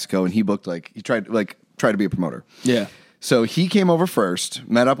in Mexico, and he booked he tried to be a promoter. Yeah. So he came over first,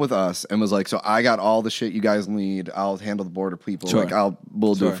 met up with us, and was like, "So I got all the shit you guys need. I'll handle the border people. Sure. Like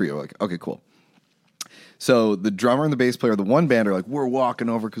we'll do it for you." Like, okay, cool. So the drummer and the bass player, the one band, are like, "We're walking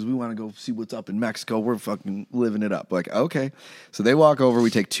over because we want to go see what's up in Mexico. We're fucking living it up." Like, okay. So they walk over. We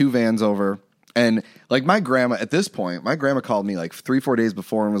take 2 vans over. And like my grandma, at this point, my grandma called me like 3-4 days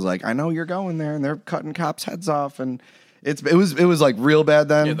before and was like, "I know you're going there, and they're cutting cops' heads off." And it was like real bad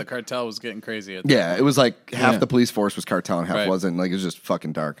then. Yeah, the cartel was getting crazy. Yeah, it was like half Yeah. the police force was cartel and half Right. wasn't. Like, it was just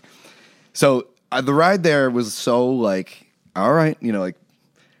fucking dark. So the ride there was so like, all right, like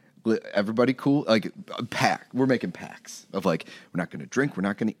everybody cool. Like a pack. We're making packs of like, we're not going to drink. We're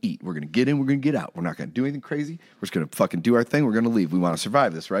not going to eat. We're going to get in. We're going to get out. We're not going to do anything crazy. We're just going to fucking do our thing. We're going to leave. We want to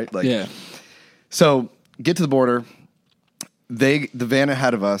survive this, right? Like, Yeah. So get to the border. The van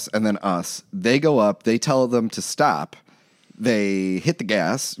ahead of us and then us. They go up. They tell them to stop. They hit the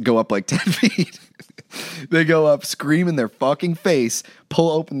gas, go up like 10 feet. They go up, scream in their fucking face,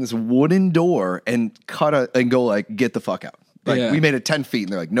 pull open this wooden door, and go like, get the fuck out. Like we made it 10 feet,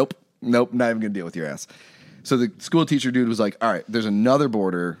 and they're like, nope, not even gonna deal with your ass. So the school teacher dude was like, all right, there's another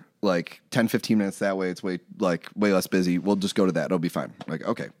border, like 10, 15 minutes that way. It's way less busy. We'll just go to that. It'll be fine. Like,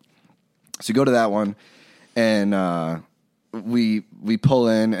 okay. So you go to that one, and we pull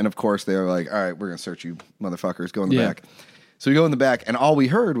in, and of course they're like, all right, we're gonna search you, motherfuckers. Go in the back. So we go in the back, and all we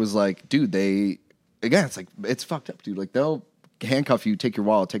heard was like, dude, it's like, it's fucked up, dude. Like, they'll handcuff you, take your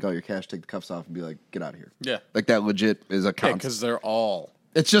wallet, take all your cash, take the cuffs off, and be like, get out of here. Yeah. Like, that legit is a concept. Because they're all...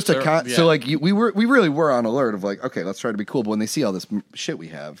 It's just so like we really were on alert of like, okay, let's try to be cool. But when they see all this shit we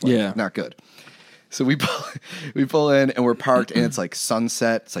have, like, not good. So we pull in, and we're parked, and it's like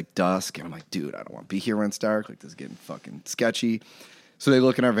sunset, it's like dusk, and I'm like, dude, I don't want to be here when it's dark. Like, this is getting fucking sketchy. So they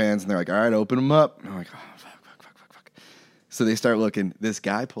look in our vans, and they're like, all right, open them up. And I'm like, oh, fuck. So they start looking. This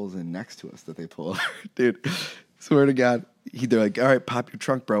guy pulls in next to us that they pull over. Dude, swear to God. They're like, all right, pop your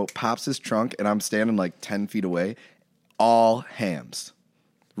trunk, bro. Pops his trunk, and I'm standing like 10 feet away. All hams.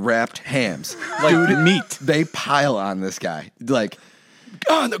 Wrapped hams. Like dude, meat. They pile on this guy. Like,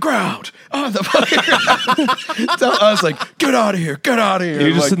 on the ground. On the fucking ground. So I was like, get out of here. Get out of here. You're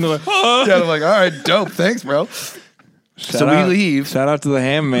just like, sitting there like, oh. Yeah, I'm like, all right, dope. Thanks, bro. We leave. Shout out to the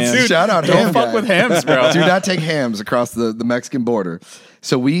ham man. Dude, shout out don't ham fuck guy. with hams, bro. Do not take hams across the Mexican border.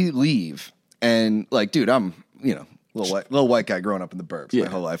 So we leave, and like, dude, I'm little white guy growing up in the burbs my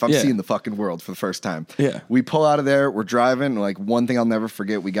whole life. I'm seeing the fucking world for the first time. Yeah. We pull out of there. We're driving. And like, one thing I'll never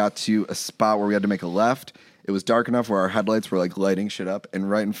forget, we got to a spot where we had to make a left. It was dark enough where our headlights were like lighting shit up, and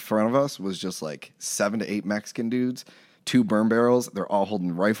right in front of us was just like 7 to 8 Mexican dudes. 2 burn barrels. They're all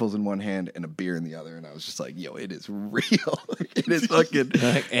holding rifles in one hand and a beer in the other. And I was just like, yo, it is real. It is fucking.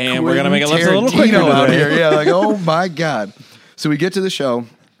 And we're going to make it less a little Tarantino quicker out today. here. Yeah, like, oh my God. So we get to the show,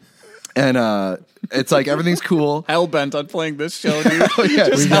 and it's like everything's cool. Hell bent on playing this show, dude. Yeah,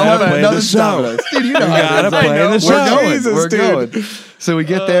 We gotta play the nothing's stopping show. us. Dude, you know We how it gotta is. play I know. the show. We're going. Jesus, We're dude. going. So we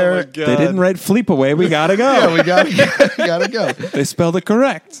get there. God. They didn't write Fleep away. We gotta go. Yeah, we gotta go. They spelled it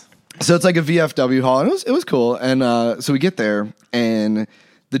correct. So it's like a VFW hall, and it was cool. And so we get there, and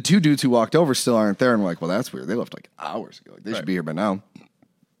the 2 dudes who walked over still aren't there. And we're like, well, that's weird. They left like hours ago. Like, they should be here by now.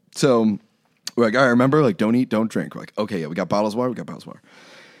 So we're like, all right, remember, like, don't eat, don't drink. We're like, okay, yeah, we got bottles of water.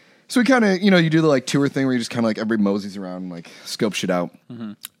 So we kind of, you do the like tour thing where you just kind of like everybody moseys around and like scope shit out.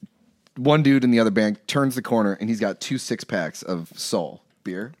 Mm-hmm. One dude in the other band turns the corner, and he's got 2 6-packs of Sol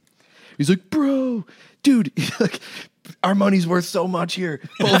beer. He's like, bro, dude, like, our money's worth so much here.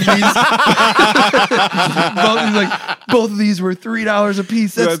 Both of these, both of these were $3 a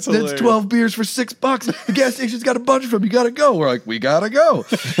piece. That's 12 beers for $6. The gas station's got a bunch of them. You gotta go. We're like, we gotta go.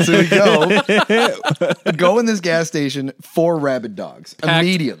 So we go in this gas station. 4 rabid dogs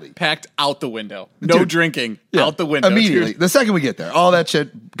immediately packed out the window. No Dude, drinking out the window immediately. Dude. The second we get there, all that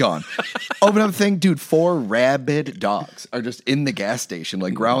shit gone. Open up the thing, dude. 4 rabid dogs are just in the gas station,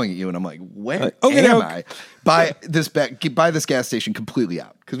 like growling at you, and I'm like, where am I? Buy this gas station completely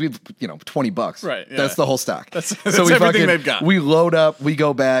out because we've $20. Right, yeah. That's the whole stock. That's so we everything they've got. We load up. We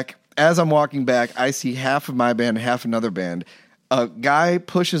go back. As I'm walking back, I see half of my band, half another band. A guy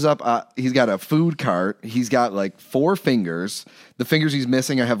pushes up. He's got a food cart. He's got like 4 fingers. The fingers he's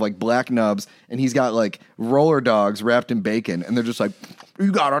missing, I have like black nubs, and he's got like roller dogs wrapped in bacon, and they're just like,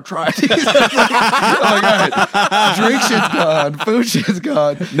 you gotta try these. I'm like, all right, drink shit's gone, food shit's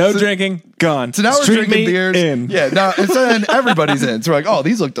gone. No drinking, gone. So now Street we're drinking meat, beers. in. Yeah, now and so then everybody's in. So we're like, oh,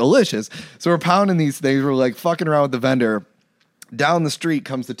 these look delicious. So we're pounding these things. We're like fucking around with the vendor. Down the street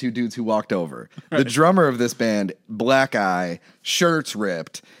comes the 2 dudes who walked over. Right. The drummer of this band, black eye, shirt's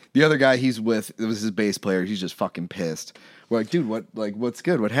ripped. The other guy he's with, it was his bass player. He's just fucking pissed. We're like, dude, what's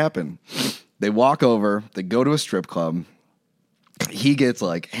good? What happened? They walk over. They go to a strip club. He gets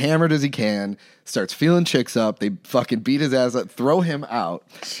like hammered as he can, starts feeling chicks up. They fucking beat his ass up, throw him out.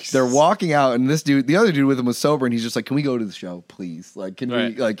 Jesus. They're walking out, and this dude, the other dude with him was sober, and he's just like, can we go to the show, please? Like, can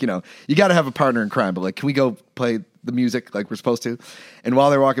we, like, you got to have a partner in crime, but like, can we go play the music like we're supposed to? And while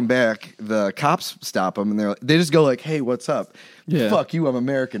they're walking back, the cops stop them, and they just go like, hey, what's up? Yeah. Fuck you, I'm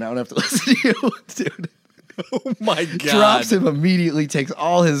American. I don't have to listen to you, dude. Oh my God. Drops him immediately, takes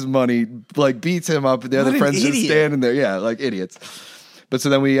all his money, like beats him up. The other friends just standing there. Yeah, like idiots. But so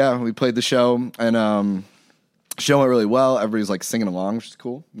then we played the show, and show went really well. Everybody's like singing along, which is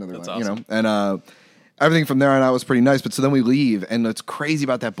cool. That's awesome. And everything from there on out was pretty nice. But so then we leave, and what's crazy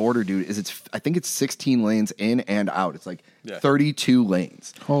about that border, dude, is I think it's 16 lanes in and out. It's like 32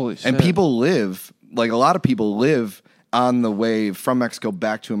 lanes. Holy shit. And people live, like a lot of people live on the way from Mexico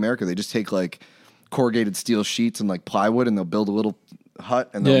back to America. They just take like corrugated steel sheets and like plywood, and they'll build a little hut,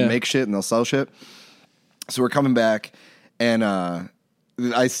 and they'll make shit, and they'll sell shit. So we're coming back, and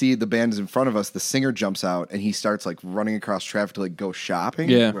I see the band is in front of us. The singer jumps out, and he starts like running across traffic to like go shopping.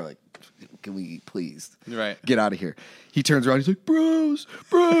 Yeah. We're like, can we please get out of here? He turns around. He's like, bros.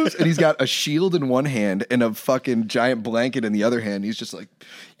 And he's got a shield in one hand and a fucking giant blanket in the other hand. He's just like,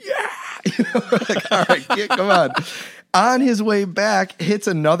 yeah. You know, like, all right, come on. On his way back, hits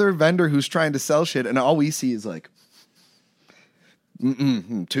another vendor who's trying to sell shit, and all we see is like,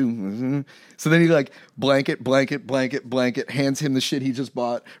 two. So then he like blanket, hands him the shit he just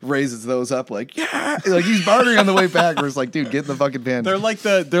bought, raises those up like, yeah, like he's bartering on the way back. We're just like, dude, get in the fucking van. They're like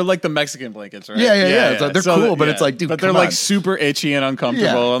the Mexican blankets, right? Yeah. It's like, they're cool, but it's like, dude, but they're like super itchy and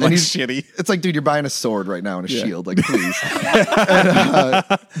uncomfortable and like shitty. It's like, dude, you're buying a sword right now and a shield, like please. And,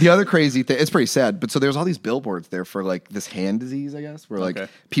 the other crazy thing, it's pretty sad, but so there's all these billboards there for like this hand disease, I guess, where like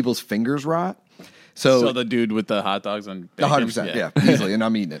people's fingers rot. So the dude with the hot dogs and bacon? 100%, yeah, easily, and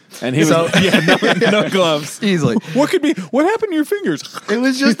I'm eating it. And he was no gloves. Easily. What happened to your fingers? It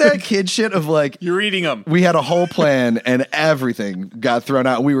was just that kid shit of like, you're eating them. We had a whole plan and everything got thrown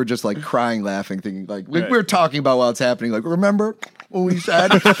out. We were just like crying, laughing, thinking like, we were talking about while it's happening. Like, remember when we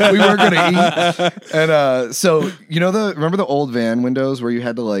said we weren't going to eat? And so, you know, remember the old van windows where you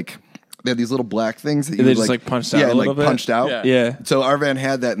had to like, they had these little black things that you just like punched out a little bit? punched out. Yeah. So our van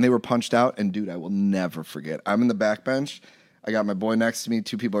had that, and they were punched out. And dude, I will never forget. I'm in the back bench. I got my boy next to me.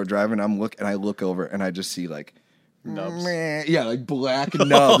 2 people are driving. I look over, and I just see like nubs. Yeah, like black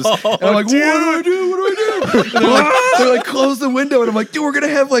nubs. And I'm like, dude. What do I do? They're like, close the window, and I'm like, dude, we're gonna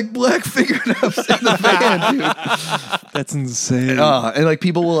have like black fingernails in the van, dude. That's insane. And like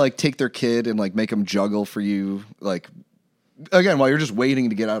people will like take their kid and like make them juggle for you, like. Again, while you're just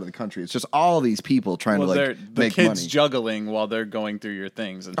waiting to get out of the country, it's just all these people trying to like make kids money. juggling while they're going through your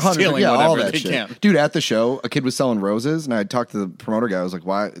things and 100%, stealing all whatever that they shit. can. Dude, at the show, a kid was selling roses, and I talked to the promoter guy. I was like,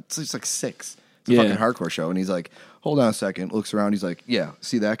 "Why?" It's just like 6. It's a fucking hardcore show, and he's like, "Hold on a second." Looks around. He's like, "Yeah,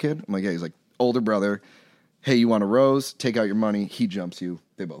 see that kid?" I'm like, "Yeah." He's like, "Older brother. Hey, you want a rose? Take out your money." He jumps you.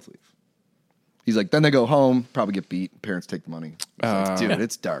 They both leave. He's like, then they go home, probably get beat. Parents take the money. Like, dude,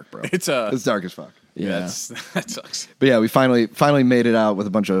 it's dark, bro. It's dark as fuck. Yeah, that sucks. But yeah, we finally made it out with a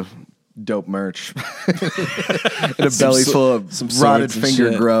bunch of dope merch and a belly full of some rotted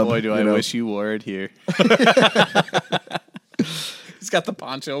finger grub. Boy, do I wish you wore it here. He's got the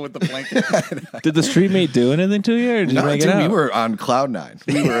poncho with the blanket. Did the street mate do anything to you, or did you make it out? We were on cloud 9.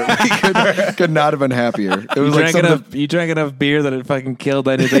 We could not have been happier. It was you drank enough beer that it fucking killed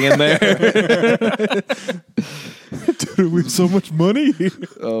anything in there. Dude, we have so much money.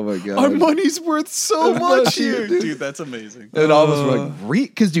 Oh my god, our money's worth so much here, dude. That's amazing. And all of us were like,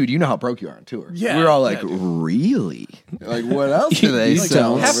 because dude, you know how broke you are on tour. Yeah, we were all like, really? Like, what else do they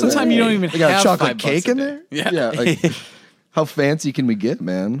sell? Half the time, you don't even they got have a chocolate $5 cake in there. Yeah. Like, how fancy can we get,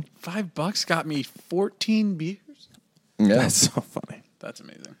 man? $5 got me 14 beers. Yeah, That's so funny. That's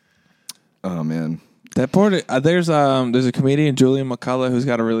amazing. Oh man, That border. There's a comedian, Julian McCullough, who's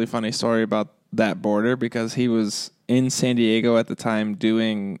got a really funny story about that border because he was in San Diego at the time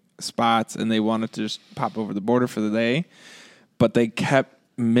doing spots, and they wanted to just pop over the border for the day, but they kept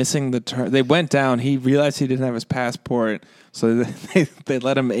missing the turn. They went down. He realized he didn't have his passport, so they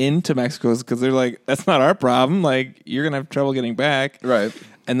let him into Mexico because they're like, that's not our problem. Like, you're gonna have trouble getting back, right?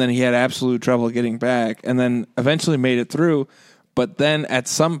 And then he had absolute trouble getting back, and then eventually made it through. But then at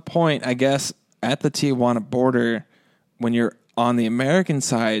some point, I guess at the Tijuana border, when you're on the American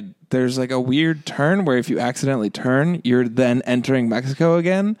side, there's like a weird turn where if you accidentally turn, you're then entering Mexico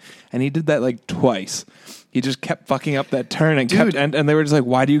again. And he did that like twice. He just kept fucking up that turn and kept, and they were just like,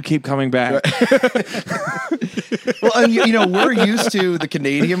 why do you keep coming back? Well, and you know, we're used to the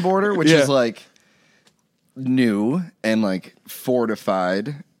Canadian border, which is like new and like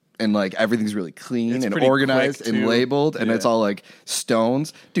fortified. And like everything's really clean and organized and labeled, and it's all like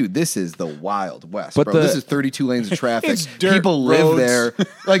stones. Dude, this is the Wild West, bro. This is 32 lanes of traffic. People live there.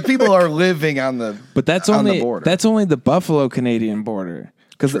 Like people are living on the. But that's only the Buffalo Canadian border.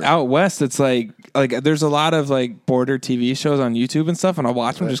 Because out west, it's like there's a lot of like border TV shows on YouTube and stuff, and I'll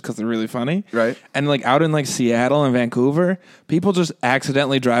watch them just because they're really funny. Right. And like out in like Seattle and Vancouver, people just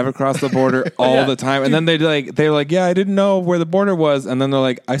accidentally drive across the border all the time, and then they're like, yeah, I didn't know where the border was, and then they're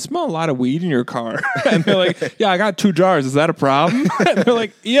like, I smell a lot of weed in your car, and they're like, yeah, I got 2 jars. Is that a problem? And they're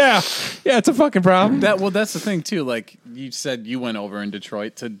like, yeah, it's a fucking problem. That's the thing too. Like you said, you went over in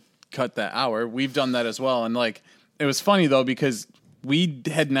Detroit to cut that hour. We've done that as well, and like it was funny though because we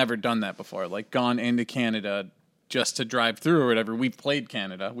had never done that before, like gone into Canada just to drive through or whatever. We've played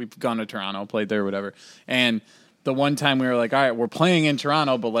Canada. We've gone to Toronto, played there or whatever. And the one time we were like, all right, we're playing in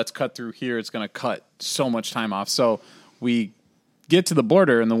Toronto, but let's cut through here. It's going to cut so much time off. So we get to the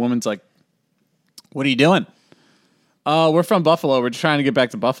border, and the woman's like, What are you doing? We're from Buffalo. We're just trying to get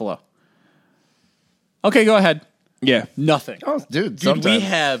back to Buffalo. Okay, go ahead. Yeah. Nothing. Oh, dude, Dude, sometimes. we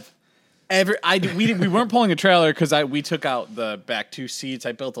have we weren't pulling a trailer because we took out the back 2 seats.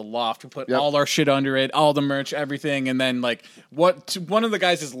 I built a loft. We put all our shit under it, all the merch, everything, and then like one of the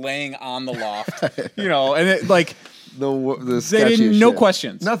guys is laying on the loft, and it like the they didn't no shit.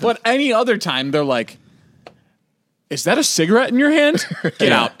 questions. Nothing. But any other time they're like, "Is that a cigarette in your hand?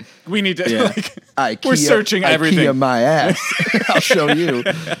 Get out. We need to we're searching everything. Ikea my ass. I'll show you.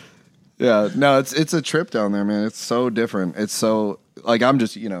 Yeah, no, it's a trip down there, man. It's so different. It's so like I'm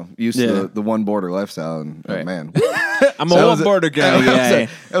just used to the one border lifestyle, and man, I'm a one border guy.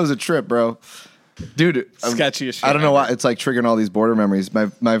 That was a trip, bro. Dude, Sketchy as shit. I don't know why it's like triggering all these border memories.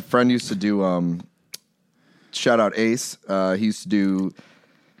 My friend used to do shout out Ace. He used to do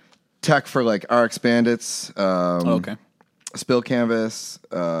tech for like RX Bandits. Okay. Spill Canvas.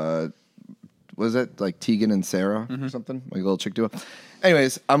 Was it like Tegan and Sarah or something? Like a little chick duo.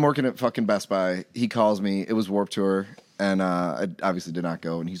 Anyways, I'm working at fucking Best Buy. He calls me. It was Warped Tour, and I obviously did not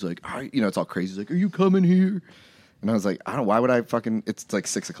go. And he's like, it's all crazy. He's like, "Are you coming here?" And I was like, "I don't. Why would I fucking?" It's like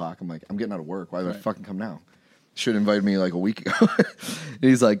 6:00. I'm like, "I'm getting out of work. Why would I fucking come now?" Should have invited me like a week ago. And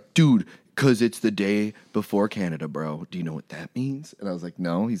he's like, "Dude, because it's the day before Canada, bro. Do you know what that means?" And I was like,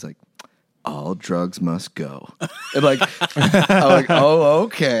 "No." He's like, "All drugs must go." And like, I'm like, "Oh,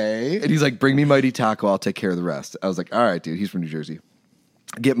 okay." And he's like, "Bring me Mighty Taco. I'll take care of the rest." I was like, "All right, dude." He's from New Jersey.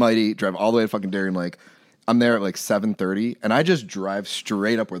 Get Mighty, drive all the way to fucking Darien Lake. I'm there at like 7:30, and I just drive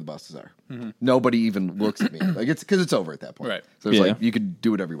straight up where the buses are. Nobody even looks at me. Like it's because it's over at that point. Right. So it's like you could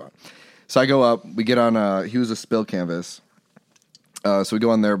do whatever you want. So I go up. We get on. He was a Spill Canvas. So we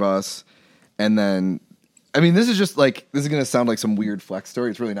go on their bus, and then, I mean, this is going to sound like some weird flex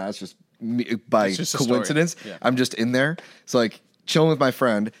story. It's really not. It's just me, by just coincidence. Yeah. I'm just in there. So like chilling with my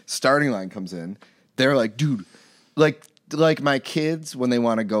friend. Starting line comes in. They're like, "Dude, like my kids when they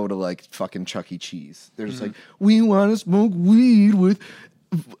want to go to like fucking Chuck E. Cheese. They're just like, we want to smoke weed with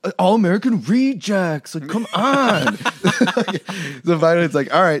All American Rejects. Like, come on." So finally it's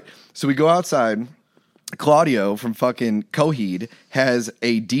like, all right. So we go outside. Claudio from fucking Coheed has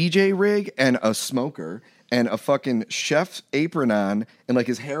a DJ rig and a smoker and a fucking chef's apron on and like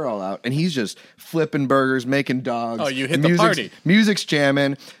his hair all out. And he's just flipping burgers, making dogs. Oh, you hit the party. Music's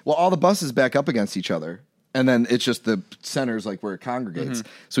jamming. Well, all the buses back up against each other. And then it's just the center's like where it congregates.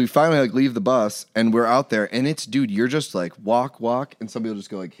 So we finally like leave the bus and we're out there and it's, dude, you're just like walk, and somebody will just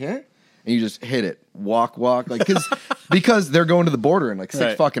go like, hit? And you just hit it. Walk, like, because they're going to the border in like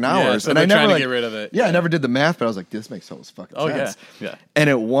 6 fucking hours. Yeah, so and they're I never trying to like, get rid of it. Yeah, I never did the math, but I was like, this makes so much fucking sense. Yeah. And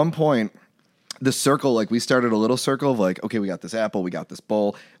at one point, the circle, like we started a little circle of like, okay, we got this apple, we got this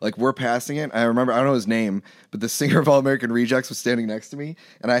bowl. Like we're passing it. I remember, I don't know his name, but the singer of All American Rejects was standing next to me.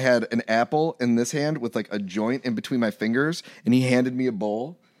 And I had an apple in this hand with like a joint in between my fingers. And he handed me a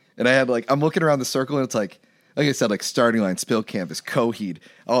bowl. And I had like, I'm looking around the circle and it's like I said, like Starting Line, Spill Canvas, Coheed,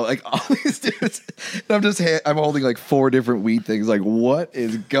 all these dudes. And I'm holding like 4 different weed things. Like, what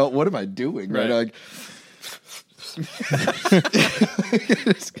am I doing? Right. Like,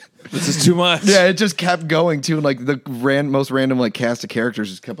 This is too much. yeah, it just kept going too, and like the most random like cast of characters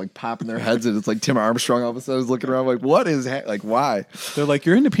just kept like popping their heads in. It's like Tim Armstrong all of a sudden is looking around like, what is like why? They're like,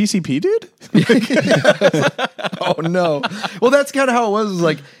 "You're into PCP, dude?" Oh no. Well, that's kind of how it was.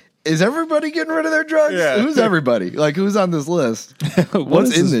 Like, is everybody getting rid of their drugs? Yeah. Who's everybody? Like, who's on this list?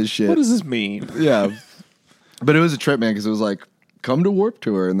 What's in this shit? What does this mean? Yeah, but it was a trip, man, because it was like, come to Warped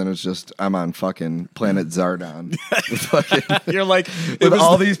Tour, and then it's just I'm on fucking Planet Zardon with fucking You're like, with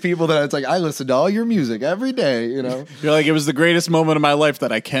all these people that it's like I listen to all your music every day, you know. You're like, it was the greatest moment of my life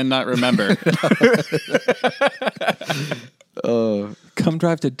that I cannot remember. Come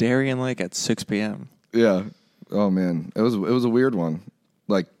drive to Darien Lake at 6 p.m. Yeah. Oh man, it was a weird one.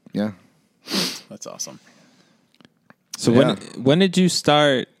 Like, yeah. That's awesome. So Yeah. when did you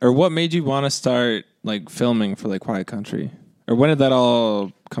start, or what made you want to start like filming for like Quiet Country? Or when did that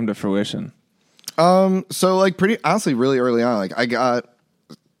all come to fruition? So like pretty honestly, really early on, like I got,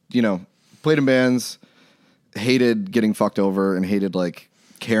 played in bands, hated getting fucked over, and hated like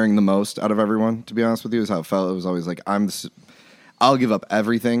caring the most out of everyone. To be honest with you, is how it felt. It was always like I'll give up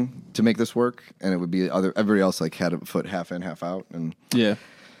everything to make this work, and it would be everybody else like had a foot half in, half out, and Yeah.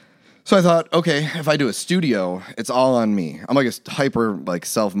 so I thought, okay, if I do a studio, it's all on me. I'm like a hyper like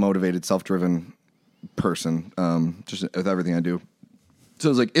self-motivated, self-driven person, just with everything I do. So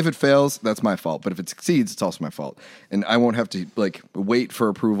it's like, if it fails, that's my fault. But if it succeeds, it's also my fault. And I won't have to like wait for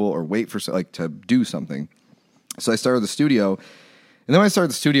approval or wait for like to do something. So I started the studio. And then when I started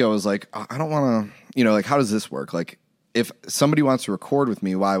the studio, I was like, I don't want to, like, how does this work? Like, if somebody wants to record with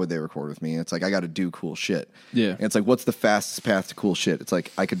me, why would they record with me? It's like, I got to do cool shit. Yeah. And it's like, what's the fastest path to cool shit? It's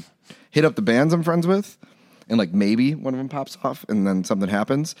like, I could hit up the bands I'm friends with, and like maybe one of them pops off and then something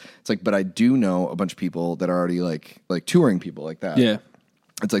happens. It's like, but I do know a bunch of people that are already like touring people like that. Yeah.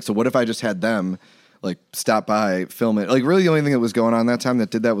 It's like, so what if I just had them like stop by, film it? Like really the only thing that was going on that time that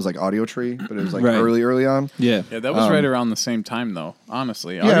did that was like Audio Tree, but it was like Right. early on. Yeah. Yeah, that was right around the same time, though.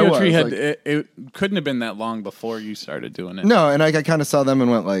 Honestly, Yeah, it Audio was, Tree had like- it couldn't have been that long before you started doing it. No, and I kind of saw them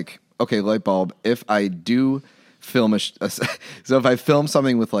and went like, okay, light bulb. If I do film so if I film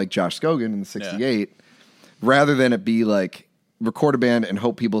something with like Josh Scogan in the 68, rather than it be like record a band and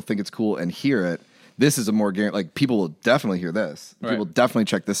hope people think it's cool and hear it, this is a more like people will definitely hear this. Right. People definitely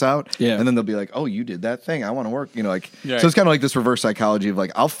check this out. Yeah. And then they'll be like, oh, you did that thing. I want to work. You know, like, Yeah. so it's kind of like this reverse psychology of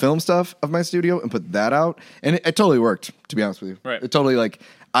like, I'll film stuff of my studio and put that out. And it totally worked, to be honest with you. Right. It totally like,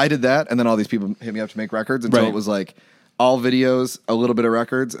 I did that. And then all these people hit me up to make records until Right. it was like all videos, a little bit of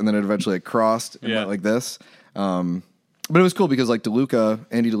records. And then it eventually like crossed and Yeah. went like this. But it was cool because like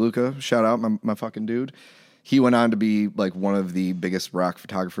Andy DeLuca, shout out my fucking dude. He went on to be like one of the biggest rock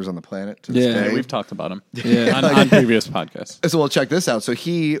photographers on the planet to this Yeah. day. Yeah, we've talked about him Yeah. on previous podcasts. So well, check this out. So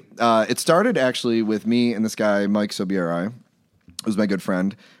he, it started actually with me and this guy, Mike Sobieri, who's my good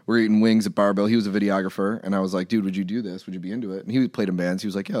friend. We're eating wings at Barbell. He was a videographer. And I was like, dude, would you do this? Would you be into it? And he played in bands. He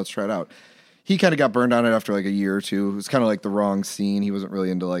was like, yeah, let's try it out. He kind of got burned on it after like a year or two. It was kind of like the wrong scene. He wasn't really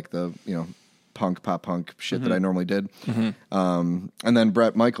into like the, pop punk shit that I normally did. And then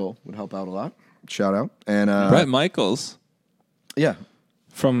Brett Michael would help out a lot. Shout out. And Brett Michaels yeah.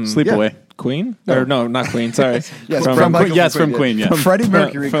 from Sleepaway. Queen? Or no, not Queen. Sorry. Yes, From Michael Queen, yes, from Queen, yeah. Freddie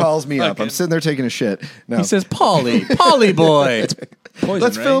Mercury calls me up. I'm sitting there taking a shit. No. He says, Polly boy. Poison,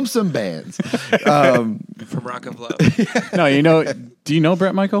 Let's right? film some bands. From Rock of Love. No, do you know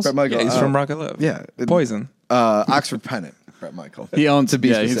Brett Michaels? Brett Michael. Yeah, he's from Rock of Love. yeah. Poison. Oxford Pennant, Brett Michael. He owns, To be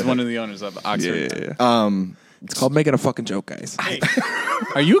he's specific. one of the owners of Oxford. It's called making a fucking joke, guys.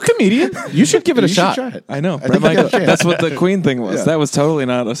 Are you a comedian? You should give it a You shot. should try it. I know. think Brett I got a Michael. chance. That's what the Queen thing was. Yeah. That was totally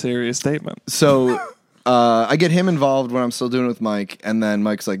not a serious statement. So I get him involved when I'm still doing it with Mike, and then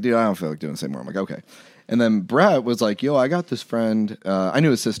Mike's like, dude, I don't feel like doing this anymore. I'm like, okay. And then Brett was like, yo, I got this friend. I knew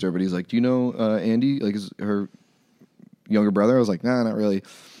his sister, but he's like, do you know Andy? Like her younger brother? I was like, nah, not really.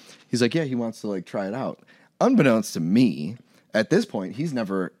 He's like, yeah, he wants to like try it out. Unbeknownst to me, at this point,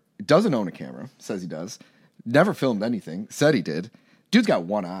 doesn't own a camera, says he does, never filmed anything, said he did. Dude's got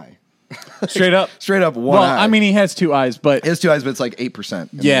one eye. Straight up. Straight up one Well, eye. I mean, he has two eyes, but he has two eyes, but it's like 8%.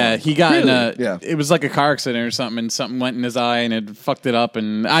 yeah, he got in a. Yeah. It was like a car accident or something, and something went in his eye, and it fucked it up.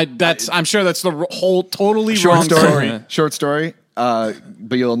 And I'm sure that's the whole totally wrong story. Short story, but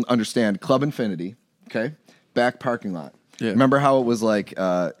you'll understand. Club Infinity, okay? Back parking lot. Yeah. Remember how it was like,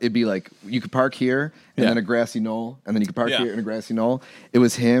 it'd be like, you could park here, and Yeah. then a grassy knoll, and then you could park Yeah. here and a grassy knoll. It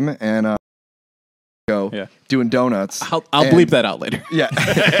was him and Yeah. doing donuts. I'll And- bleep that out later. Yeah.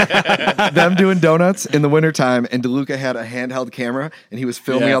 Them doing donuts in the wintertime, and DeLuca had a handheld camera, and he was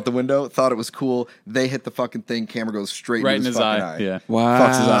filming Yeah. out the window, thought it was cool. They hit the fucking thing, camera goes straight Right into in his fucking eye. Yeah. Wow.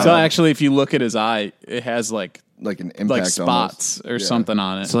 Fucks his eye. So actually, if you look at his eye, it has like Like an impact spots almost. or Yeah. something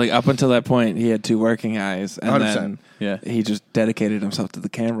on it. So like up until that point, he had two working eyes, and 100%. then Yeah. he just dedicated himself to the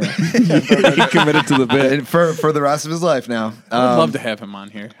camera. He committed to the bit. And for the rest of his life now. I'd love to have him on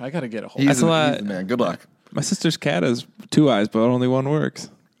here. I got to get a hold. He's, of That's a lot. he's the man. Good luck. My sister's cat has two eyes, but only one works.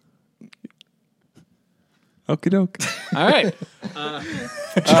 Okie doke. All right.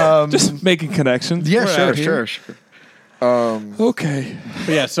 Just making connections. Yeah, We're sure, out here. sure. Okay.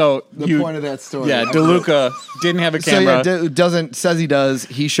 But yeah. So The point of that story. yeah, DeLuca didn't have a So camera. yeah, doesn't says he does.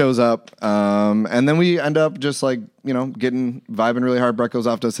 He shows up, and then we end up just like getting vibing really hard. Brett goes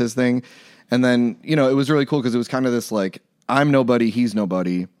off, does his thing, and then it was really cool because it was kind of this like I'm nobody, he's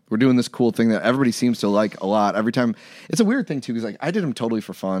nobody. We're doing this cool thing that everybody seems to like a lot. Every time, it's a weird thing too because like I did them totally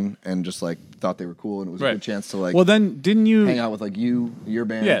for fun and just like thought they were cool, and it was a Right. good chance to like well, then didn't you? hang out with like your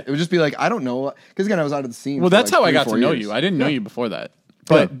band. Yeah. It would just be like I don't know because again I was out of the scene. Well, for, that's like, how I 3 or got to 4 know years. you. I didn't know you before that.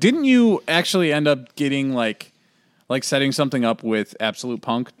 But Yeah. didn't you actually end up getting like setting something up with Absolute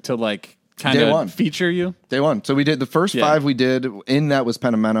Punk to like kind Day one. of feature you? Day one. So we did the first Yeah. 5 we did in that was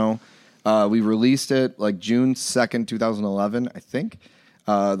Penamento. We released it like June 2nd, 2011, I think.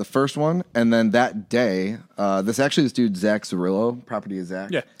 The first one. And then that day, this dude, Zach Zarillo, property of Zach.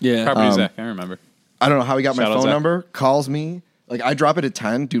 Yeah. Property Zach, I remember. I don't know how he got my Shout out phone Zach. number, calls me. Like I drop it at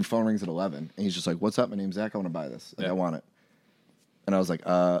 10, dude, phone rings at 11. And he's just like, what's up? My name's Zach. I want to buy this. Like, Yeah. I want it. And I was like,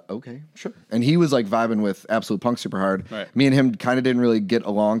 okay, sure. And he was like vibing with Absolute Punk super hard. Right. Me and him kind of didn't really get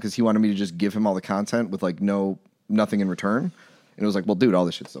along because he wanted me to just give him all the content with like nothing in return. And it was like, well, dude, all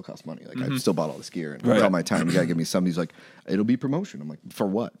this shit still costs money. Like, I still bought all this gear. And it's all my time. You got to give me some. He's like, it'll be promotion. I'm like, for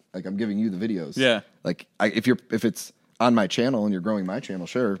what? Like, I'm giving you the videos. Yeah. Like, if it's on my channel and you're growing my channel,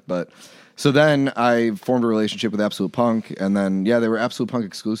 sure. But so then I formed a relationship with Absolute Punk. And then, they were Absolute Punk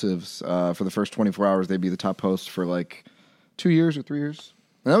exclusives. For the first 24 hours, they'd be the top host for like 2 years or 3 years.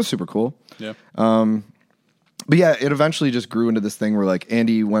 And that was super cool. Yeah. But yeah, it eventually just grew into this thing where like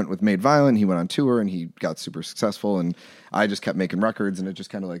Andy went with Made Violent, he went on tour and he got super successful, and I just kept making records, and it just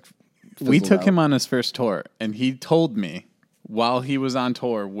kind of like we took out. him on his first tour, and he told me while he was on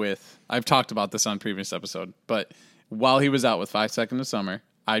tour with, I've talked about this on previous episode, but while he was out with 5 Seconds of Summer,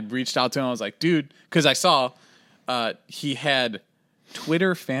 I reached out to him. I was like, dude, because I saw he had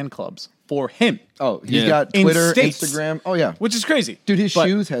Twitter fan clubs for him. Oh, he's got Twitter, States. Instagram. Oh yeah, Which is crazy. dude. His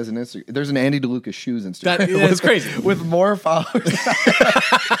shoes has an Instagram. There's an Andy DeLuca shoes Instagram. That's crazy. With more followers.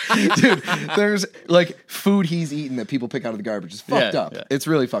 Dude, there's like food he's eaten that people pick out of the garbage. It's fucked up. Yeah. It's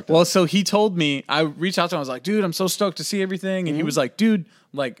really fucked up. Well, so he told me, I reached out to him. I was like, dude, I'm so stoked to see everything. And he was like, dude,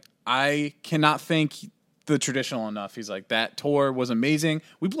 like, I cannot thank the Traditional enough. He's like, that tour was amazing.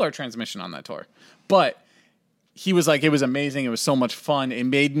 We blew our transmission on that tour. But he was like, it was amazing. It was so much fun. It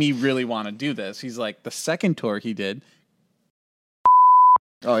made me really want to do this. He's like, the second tour he did,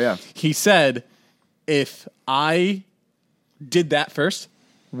 oh yeah, he said, if I did that first,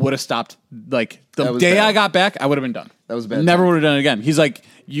 would have stopped. Like, the That was day bad. I got back, I would have been done. That was bad Never time. would have done it again. He's like,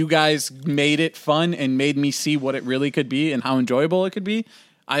 you guys made it fun and made me see what it really could be and how enjoyable it could be.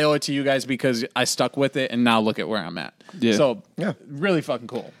 I owe it to you guys because I stuck with it, and now look at where I'm at. Yeah. So, Yeah. really fucking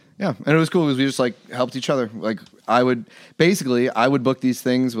cool. Yeah, and it was cool because we just like helped each other. Like I would book these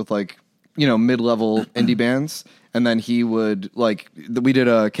things with like, you know, mid-level indie bands, and then he would like we did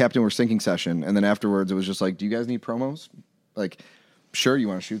a Captain We're Sinking session, and then afterwards it was just like, do you guys need promos? Like, sure, you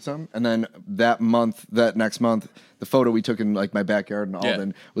want to shoot some? And then that next month, the photo we took in like my backyard in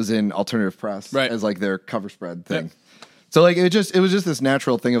Alden was in Alternative Press as like their cover spread thing. Yeah. So like it was just this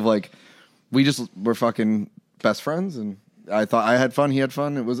natural thing of like we just were fucking best friends, and I thought I had fun, he had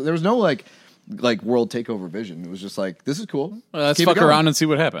fun. There was no like world takeover vision. It was just like, this is cool. Well, let's Keep it fuck going. around and see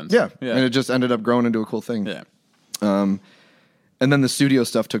what happens. Yeah. And it just ended up growing into a cool thing. Yeah. And then the studio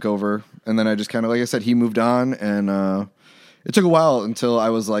stuff took over, and then I just kind of, like I said, he moved on, and it took a while until I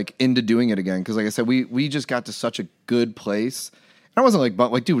was like into doing it again, because like I said, we just got to such a good place. And I wasn't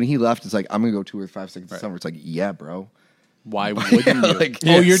like, dude, when he left, it's like, I'm gonna go tour 5 Seconds of Summer. It's like, yeah, bro. Why wouldn't you? Like,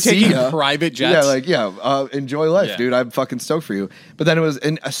 You're see taking ya. private jets? Enjoy life, Yeah. dude. I'm fucking stoked for you. But then it was,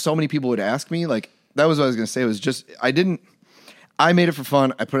 and so many people would ask me, like, that was what I was gonna say. It was just, I made it for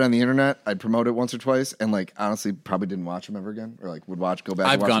fun. I put it on the internet. I'd promote it once or twice, and like honestly, probably didn't watch them ever again, or like would go back.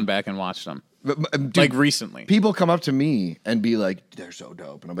 I've and watch gone them. back and watched them. But, dude, Like recently. people come up to me and be like, they're so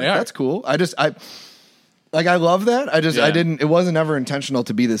dope, and I'm like, They are. that's cool. I love that. It wasn't ever intentional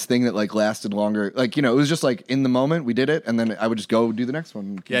to be this thing that like lasted longer. Like, you know, it was just like in the moment we did it, and then I would just go do the next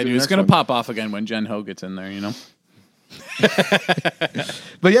one. keep Yeah, doing dude, the it's next going to one. pop off again when Jen Ho gets in there, you know?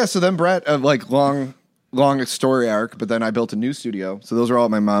 But yeah, so then Brett, like long story arc, but then I built a new studio. So those are all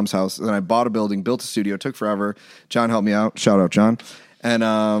at my mom's house. And then I bought a building, built a studio, took forever. John helped me out. Shout out, John.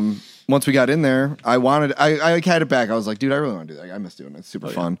 And once we got in there, I had it back. I was like, dude, I really want to do that. Like, I miss doing it. It's super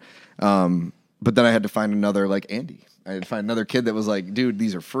fun. But then I had to find another like Andy. I had to find another kid that was like, dude,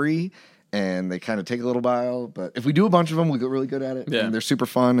 these are free. And they kind of take a little while, but if we do a bunch of them, we get really good at it. Yeah. And they're super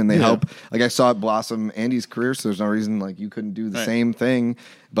fun, and they help. Like I saw it blossom Andy's career, so there's no reason like you couldn't do the same thing.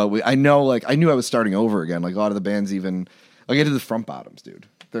 But I knew I was starting over again. Like a lot of the bands, even like I did the Front Bottoms, dude.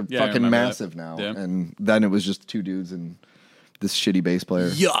 They're Yeah, I fucking remember massive that. now. Yeah. And then it was just two dudes and this shitty bass player.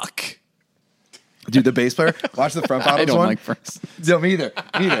 Yuck. Dude, the bass player. Watch the Front Bottoms I don't one. like Franks. No, me either.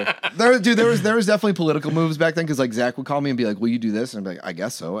 There was definitely political moves back then, because like Zach would call me and be like, "Will you do this?" And I'd be like, "I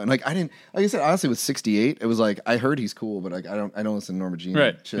guess so." And like I didn't. Like I said, honestly, with 68, it was like I heard he's cool, but like I don't listen to Norma Jean.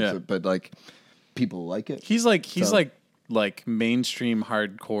 Right, Shit, yeah. but like people like it. He's like So- mainstream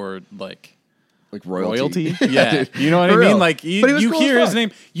hardcore like royalty. Yeah, dude. you know what For I mean? real. Like But he was you cool hear as his fuck.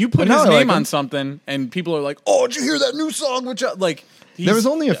 name, you put But now his I like name on him. something, and people are like, "Oh, did you hear that new song?" Which like There was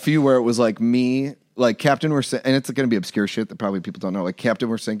only a few where it was like me, like Captain We're and it's going to be obscure shit that probably people don't know. Like Captain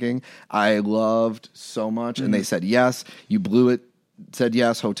We're Sinking, I loved so much, and they said yes. You Blew It said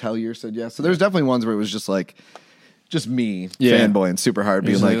yes. Hotelier said yes. So there's definitely ones where it was just like. Just me, fanboying super hard,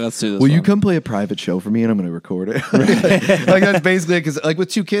 being He's like, like, "Let's do this will you one." come play a private show for me and I'm going to record it? Like that's basically because like with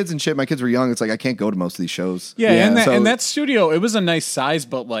two kids and shit, my kids were young. It's like I can't go to most of these shows. Yeah, and So- that studio, it was a nice size,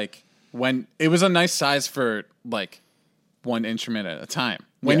 but like when it was a nice size for like one instrument at a time.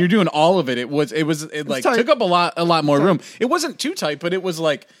 When you're doing all of it, it like tight. took up a lot more room. It wasn't too tight, but it was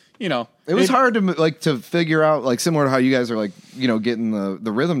like, you know, It was hard to figure out, like, similar to how you guys are, like, you know, getting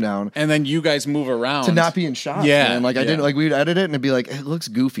the rhythm down. And then you guys move around To not be in shots, Yeah, man. Like, I yeah. didn't, like, we'd edit it and it'd be like, it looks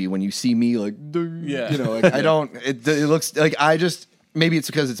goofy when you see me, like, Yeah. you know, like, I don't, it looks, like, maybe it's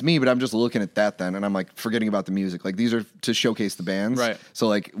because it's me, but I'm just looking at that then, and I'm, like, forgetting about the music. Like, these are to showcase the bands. Right. So,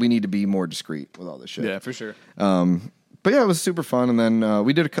 like, we need to be more discreet with all this shit. Yeah, for sure. But yeah, it was super fun. And then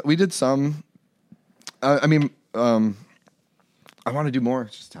we did some, I want to do more.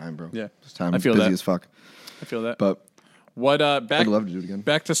 It's just time, bro. Yeah. It's time. I I'm feel busy that. as fuck. I feel that. But What back I'd love to do it again.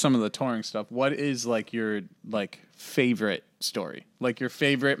 Back to some of the touring stuff. What is like your favorite story? Like your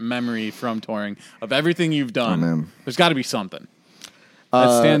favorite memory from touring of everything you've done? Oh, man. There's got to be something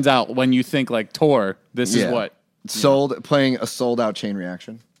that stands out when you think like tour. This is Yeah. what Playing a sold out Chain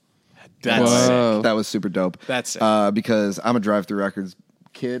Reaction. that's sick. That was super dope. That's sick. Because I'm a Drive Through Records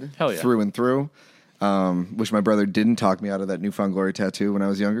kid Hell yeah. through and through. Wish my brother didn't talk me out of that Newfound Glory tattoo when I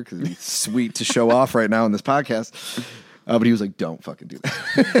was younger because it'd be sweet to show off right now in this podcast. But he was like, "Don't fucking do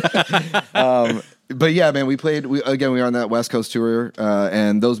that." But yeah, man, we were on that West Coast tour,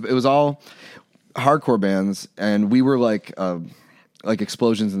 and it was all hardcore bands, and we were like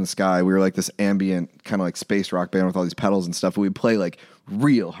Explosions in the Sky. We were like this ambient kind of like space rock band with all these pedals and stuff. And we'd play like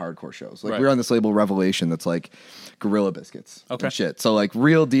real hardcore shows. Like Right. we were on this label Revelation that's like Gorilla Biscuits Okay. and shit. So like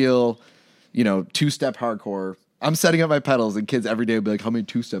real deal, you know, 2-step hardcore. I'm setting up my pedals, and kids every day would be like, "How many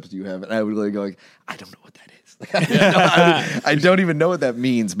 2-steps do you have?" And I would like go like, "I don't know what that is." Like, I don't even know what that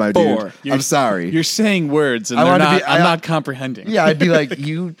means, my dude. I'm sorry. You're saying words, and I'm I'm not comprehending. Yeah, I'd be like,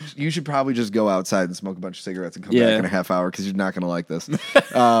 you should probably just go outside and smoke a bunch of cigarettes and come back in a half hour because you're not going to like this.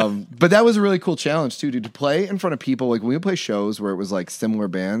 But that was a really cool challenge too, dude, to play in front of people. Like when we would play shows where it was like similar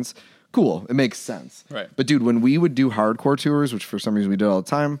bands, cool, it makes sense. Right. But dude, when we would do hardcore tours, which for some reason we did all the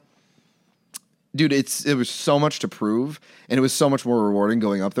time, dude, it was so much to prove, and it was so much more rewarding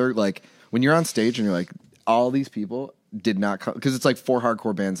going up there. Like when you're on stage and you're like, all these people did not come because it's like 4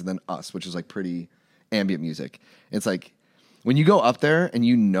 hardcore bands and then us, which is like pretty ambient music. It's like when you go up there and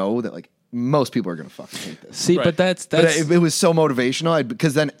you know that like most people are gonna fucking hate this. See, Right. but that's But it was so motivational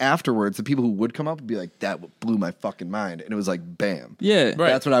because then afterwards, the people who would come up would be like, "That blew my fucking mind," and it was like, "Bam, yeah. Right.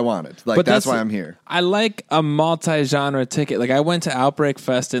 that's what I wanted." Like But that's why I'm here. I like a multi-genre ticket. Like I went to Outbreak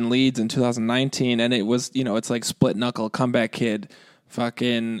Fest in Leeds in 2019, and it was, you know, it's like Split Knuckle, Comeback Kid,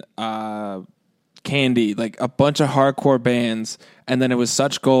 fucking Candy, like a bunch of hardcore bands, and then it was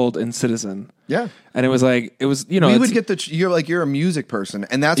Such Gold and Citizen. Yeah. And it was like, it was, you know, We it's- would get you're a music person,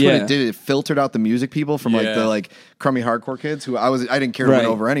 and that's what Yeah. it did. It filtered out the music people from like Yeah. the like crummy hardcore kids who I didn't care to Right. win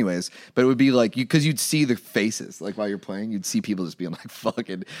over anyways. But it would be like because you'd see the faces like while you're playing, you'd see people just being like,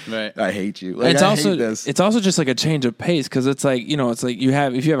 "Fucking, Right. I hate you." And Like it's I also hate this. it's also just like a change of pace because it's like, you know, it's like if you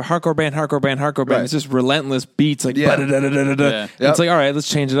have a hardcore band, Right. it's just relentless beats like Yeah. ba-da-da-da-da-da. Yeah. It's Yep. like, all right, let's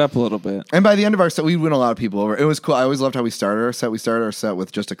change it up a little bit. And by the end of our set, we'd win a lot of people over. It was cool. I always loved how we started our set. We started our set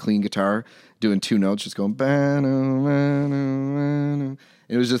with just a clean guitar, doing 2 notes, just going.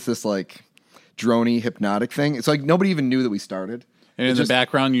 It was just this like drony, hypnotic thing. It's like nobody even knew that we started. And in It the just-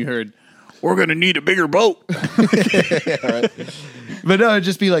 background, you heard, "We're gonna need a bigger boat." But no, it'd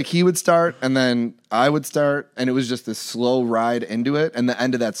just be like he would start and then I would start, and it was just this slow ride into it. And the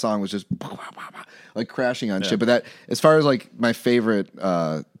end of that song was just like crashing on shit. But that, as far as like my favorite,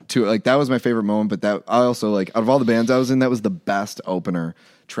 that was my favorite moment. But that I also like out of all the bands I was in, that was the best opener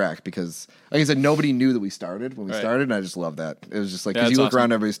track because, like I said, nobody knew that we started when we Right. started, and I just love that. It was just like Yeah, because you that's look awesome.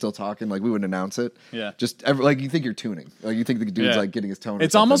 around, everybody's still talking, like we wouldn't announce it. Yeah. just like you think you're tuning, like you think the dude's Yeah. like getting his tone. or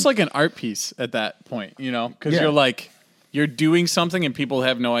It's almost something. like an art piece at that point, you know, because Yeah. you're like you're doing something and people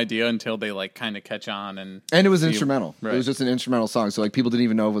have no idea until they like kind of catch on and And it was see- instrumental. Right. It was just an instrumental song. So like people didn't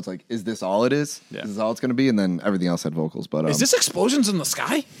even know if it was like, is this all it is? Yeah. Is this all it's going to be? And then everything else had vocals. But Is this Explosions in the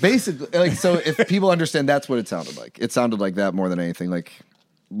Sky? basically like so? If people understand, that's what it sounded like. It sounded like that more than anything. Like,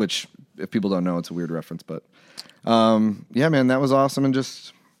 which if people don't know, it's a weird reference. But yeah, man, that was awesome. And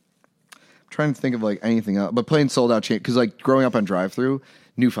just trying to think of like anything else. But playing Sold Out Chain because like growing up on Drive Through.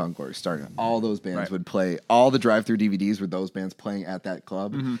 Newfound Glory started. All those bands would play. All the drive-through DVDs were those bands playing at that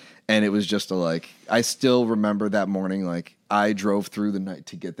club, and it was just I still remember that morning. Like I drove through the night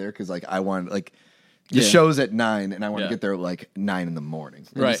to get there because like I wanted like the show's at 9, and I wanted to Yeah. get there at like 9 in the morning.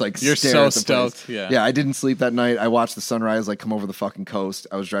 And Right. just, like, You're stare so at the place. stoked. Yeah. Yeah. I didn't sleep that night. I watched the sunrise like come over the fucking coast.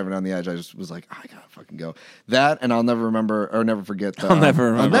 I was driving down the edge. I just was like, I gotta fucking go. That, and I'll never remember or never forget. The, I'll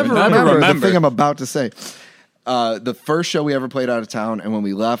never remember. I'll never Never remember the remember. thing I'm about to say. The first show we ever played out of town, and when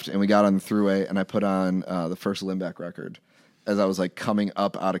we left and we got on the thruway, and I put on the first Limbeck record as I was like coming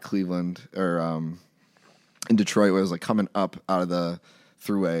up out of Cleveland or in Detroit, where I was like coming up out of the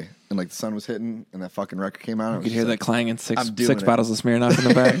Thruway, and like the sun was hitting, and that fucking record came out. You could hear that clanging six I'm doing it. bottles of Smirnoff in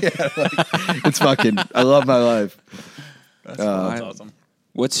the back. It's fucking. I love my life. That's awesome.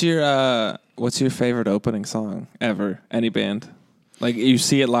 What's your favorite opening song ever? Any band? Like you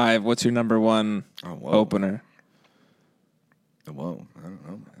see it live. What's your number one opener? Whoa, I don't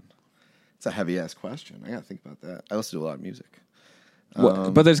know, man. It's a heavy ass question. I gotta think about that. I listen to a lot of music.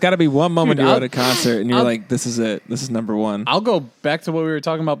 But there's got to be one moment Dude, you're at a concert and you're like, "This is it. This is number one." I'll go back to what we were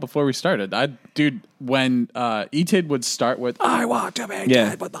talking about before we started. When E-Tid would start with "I want to be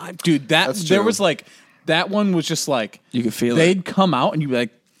dead with life," dude, That's there true. was like that one was just like You could feel they'd it. come out and you'd be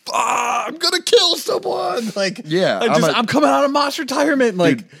like, I'm gonna kill someone. Like, Yeah, I'm coming out of mass retirement.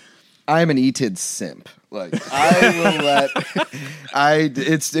 Like, Dude, I'm an E-Tid simp. Like I will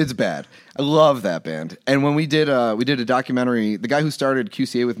it's bad. I love that band. And when we did a documentary, the guy who started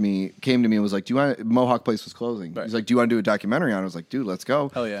QCA with me came to me and was like, "Do you want Mohawk Place was closing?" He's like, "Do you want to do a documentary on it?" I was like, "Dude, let's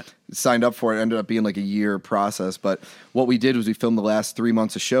go." Hell yeah. Signed up for it. It ended up being like a year process, but what we did was we filmed the last 3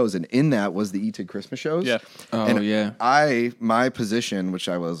 months of shows, and in that was the E-Tid Christmas shows. Yeah. Oh, and yeah. my position, which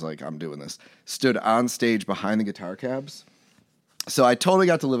I was like, I'm doing this, stood on stage behind the guitar cabs. So I totally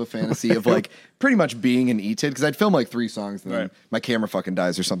got to live a fantasy of like pretty much being an E-Tid, because I'd film like 3 songs and then my camera fucking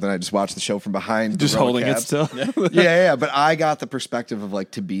dies or something. I just watch the show from behind, Just the row of holding it cabs. still. Yeah. But I got the perspective of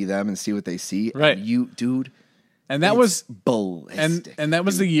like to be them and see what they see. Right. And you, dude. and that it's was ballistic. and that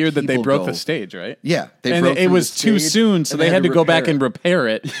was the year that they People broke go- the stage, right? Yeah, they and broke it through was the too stage, soon, so and they had to go back repair and it. repair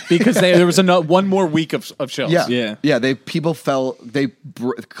it because there was one more week of shows. Yeah. People fell. They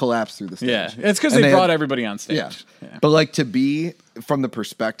collapsed through the stage. Yeah. It's because And they had- brought everybody on stage. Yeah. But like to be from the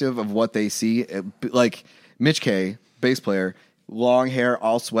perspective of what they see, like Mitch K, bass player, long hair,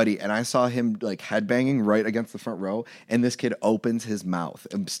 all sweaty, and I saw him like headbanging right against the front row, and this kid opens his mouth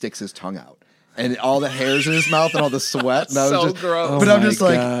and sticks his tongue out. And all the hairs in his mouth and all the sweat. And I was So just, gross. But Oh I'm just my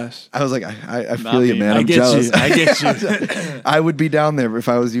like, gosh. I was like, I feel you, me. man. I I'm get jealous. you. I get you. I would be down there if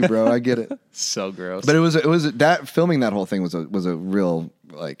I was you, bro. I get it. So gross. But it was that filming that whole thing was a real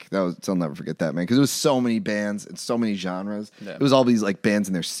like that was. I'll never forget that, man, because it was so many bands and so many genres. Yeah. It was all these like bands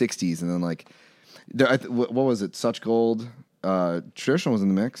in their 60s, and then like what was it? Such Gold, Traditional was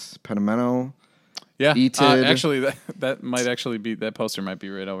in the mix. Pedimento, yeah. E-Tid. Actually, that might actually be that poster might be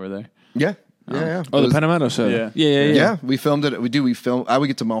right over there. yeah. Oh, It the was- Panamera show. Yeah. Yeah, we filmed it. We filmed. I would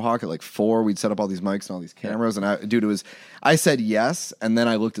get to Mohawk at like 4. We'd set up all these mics and all these cameras. And I said yes, and then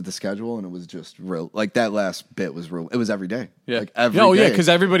I looked at the schedule, and it was just real. Like that last bit was real. It was every day. Yeah. like every Oh, yeah, day. 'cause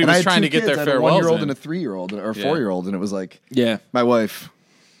everybody And I was had trying 2 to get their kids. I had a farewells 1-year-old in. and a 3-year-old or Yeah. 4-year-old, and it was like, Yeah. my wife,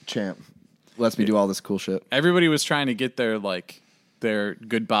 champ, lets me do all this cool shit. Everybody was trying to get their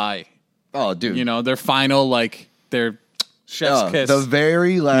goodbye. Oh, dude, You know, their final their chef's kiss. the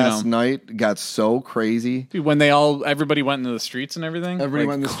very last night got so crazy. Dude, when everybody went into the streets and everything. Everybody Like,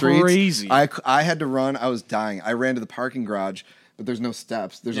 went in the streets. Crazy. I had to run. I was dying. I ran to the parking garage, but there's no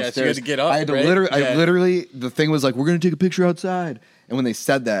steps. There's no Yeah, stairs. so you had to get up, I had to right? literally. Yeah. I literally. The thing was like, we're gonna take a picture outside. And when they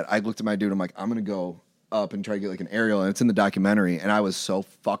said that, I looked at my dude. I'm like, I'm gonna go up and try to get like an aerial, and it's in the documentary. And I was so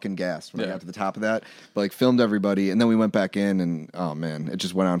fucking gassed when I Yeah. got to the top of that. But like filmed everybody, and then we went back in, and oh man, it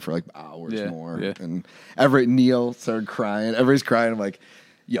just went on for like hours Yeah, more. yeah. And Neil started crying. Everybody's crying. I'm like,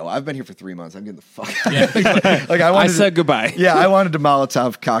 yo, I've been here for 3 months. I'm getting the fuck out. Like I I wanted said goodbye. yeah, I wanted to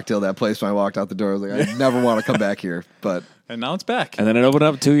Molotov cocktail that place when I walked out the door. I was like, I never want to come back here. But and now it's back. And then it opened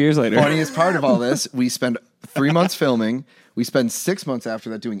up 2 years later. funniest part of all this, we spend 3 months filming. We spend 6 months after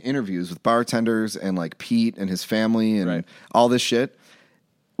that doing interviews with bartenders and like Pete and his family and Right. all this shit.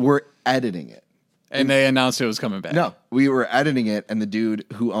 We're editing it. And they announced it was coming back. No, we were editing it, and the dude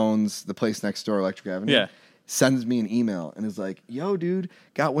who owns the place next door, Electric Avenue, Yeah. sends me an email and is like, yo, dude,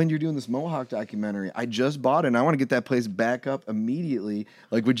 got wind you're doing this Mohawk documentary. I just bought it, and I want to get that place back up immediately.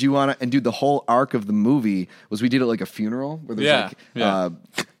 Like, would you want to? And dude, the whole arc of the movie was we did it like a funeral where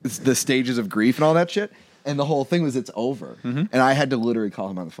there's the stages of grief and all that shit. And the whole thing was it's over. Mm-hmm. And I had to literally call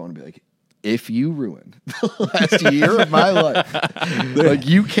him on the phone and be like, if you ruined the last year of my life, like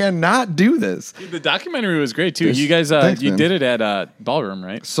you cannot do this. The documentary was great too. There's- You guys, thanks, you man. did it at Ballroom,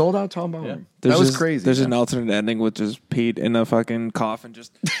 right? Sold out Tom Ballroom. There's That was just- crazy. There's man. an alternate ending with just Pete in a fucking coffin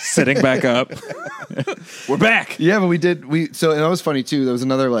just sitting back up. We're back. Yeah, but so and that was funny too. There was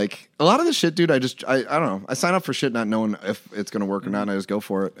another like a lot of the shit, dude. I don't know. I sign up for shit not knowing if it's gonna work or not, and I just go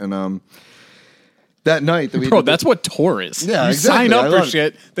for it. And that night that we Bro, did that's what tour is. Yeah, you exactly. sign I up for love it.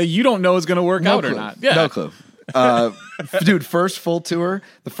 shit that you don't know is going to work out clue. or not. Yeah, No clue. Dude, first full tour.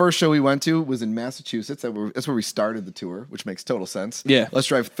 The first show we went to was in Massachusetts. That's where we started the tour, which makes total sense. Yeah. Let's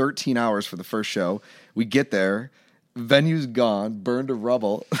drive 13 hours for the first show. We get there. Venue's gone, burned to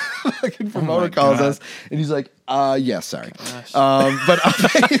rubble. Fucking promoter calls us, and he's like, yeah, sorry. But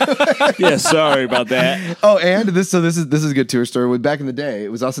Yeah, sorry about that. oh, and this is a good tour story. Back in the day,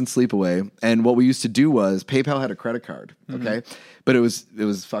 it was us and Sleepaway, and what we used to do was PayPal had a credit card, okay? But it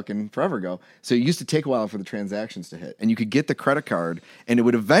was fucking forever ago. So it used to take a while for the transactions to hit, and you could get the credit card, and it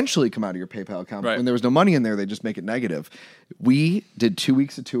would eventually come out of your PayPal account. Right. When there was no money in there, they just make it negative. We did 2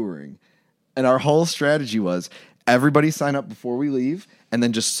 weeks of touring, and our whole strategy was everybody sign up before we leave, and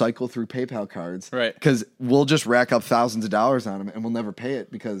then just cycle through PayPal cards, Right? Because we'll just rack up thousands of dollars on them, and we'll never pay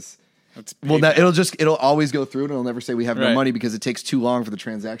it because. That's Well, PayPal. it'll always go through, and it'll never say we have no Right. money because it takes too long for the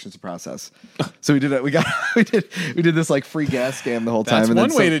transactions to process. So we did it. We did this like free gas scam the whole time. That's and then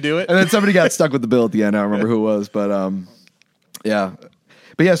one way to do it. And then somebody got stuck with the bill at the end. I don't remember who it was, but yeah.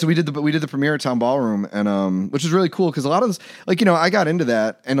 But yeah, so we did the premiere at Town Ballroom, and which was really cool because a lot of this, like, you know, I got into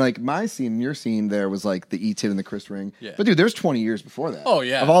that, and like my scene, your scene there was like the E-Tit and the Chris Ring. Yeah. But dude, there's 20 years before that. Oh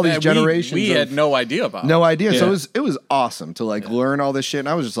yeah, of all these Man, generations. We of- had no idea about. no idea. So Yeah. it was awesome to like learn all this shit. And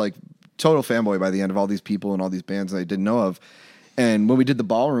I was just like total fanboy by the end of all these people and all these bands that I didn't know of. And when we did the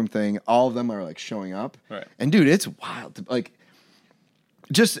ballroom thing, all of them are like showing up. Right. And dude, it's wild. Like,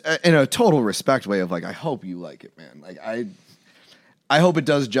 just in a total respect way of like, I hope you like it, man. Like I hope it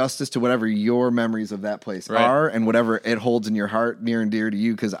does justice to whatever your memories of that place Right. are and whatever it holds in your heart near and dear to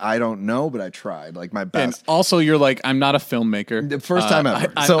you. Because I don't know, but I tried like my And best. also, you're like, I'm not a filmmaker. The first time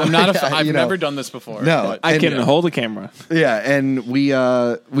ever. So So, I'm not. like, I've you know. never done this before. No. but- I And- can hold a camera. Yeah, and we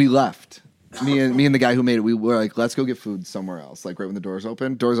left. Me and the guy who made it, we were like, let's go get food somewhere else. Like right when the doors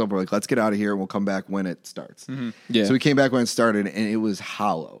open, we're like, let's get out of here and we'll come back when it starts. Yeah. So we came back when it started, and it was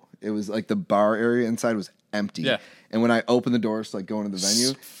hollow. It was like the bar area inside was empty. Yeah. And when I opened the doors to like go into the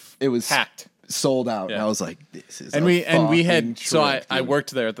venue, it was Packed. sold out. And Yeah. I was like, this is and a we fucking had so trip, I dude.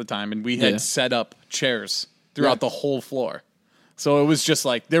 worked there at the time, and we had Yeah. set up chairs throughout Yeah. the whole floor. So it was just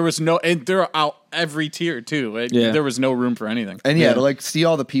like there was no, and they're out every tier too. Yeah. There was no room for anything. And yeah, Yeah. to like see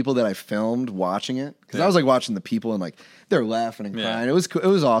all the people that I filmed watching it, because I was like watching the people and like they're laughing and Yeah. crying. It was cool. It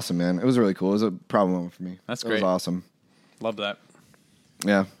was awesome, man. It was really cool. It was a proud moment for me. That's It great. was awesome. Love that.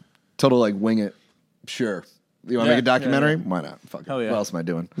 Yeah, total like wing it. Sure, you want to Yeah, make a documentary? yeah. Why not? Fuck it. Hell yeah. What else am I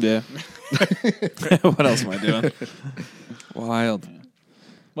doing? Yeah. What else am I doing? Wild.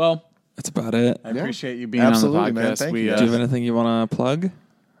 Well, That's about it. I Yeah. appreciate you being Absolutely, on the man. podcast. Thank we you. Do you have anything you want to plug?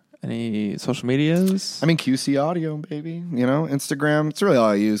 Any social medias? I mean, QC audio, baby. You know, Instagram. It's really all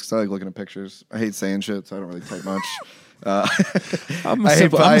I use because I like looking at pictures. I hate saying shit, so I don't really type much. I'm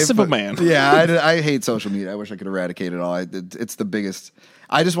a simple man. Yeah, I hate social media. I wish I could eradicate it all. It's the biggest.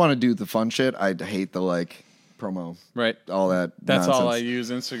 I just want to do the fun shit. I hate the like promo, right. all that. That's all I nonsense.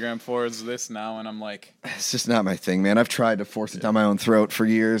 use Instagram for is this now, and I'm like, It's just not my thing, man. I've tried to force it down my own throat for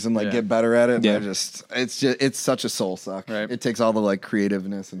years and like Yeah. get better at it. And Yeah. it's such a soul suck. Right. It takes all the like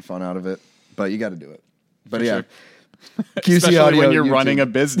creativeness and fun out of it, but you got to do it. But For yeah, sure. QC especially audio when you're YouTube. running a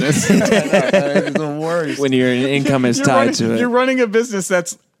business. It's the worst. When your income is You're tied running, to it. You're running a business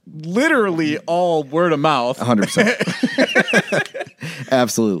that's literally all word of mouth. 100%.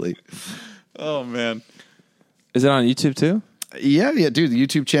 Absolutely. Oh man. Is it on YouTube too? Yeah, dude. The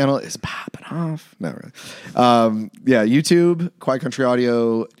YouTube channel is popping off. Not really. Yeah, YouTube, Quiet Country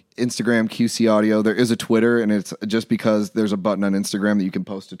Audio, Instagram, QC Audio. There is a Twitter, and it's just because there's a button on Instagram that you can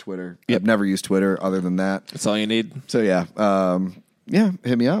post to Twitter. Yep. I've never used Twitter other than that. That's all you need. So yeah,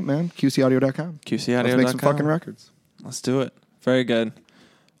 hit me up, man. QCaudio.com. QCaudio.com. Let's make some fucking records. Let's do it. Very good.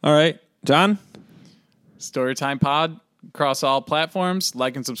 All right, John. Storytime Pod across all platforms.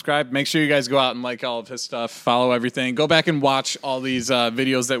 Like and subscribe. Make sure you guys go out and like all of his stuff. Follow everything. Go back and watch all these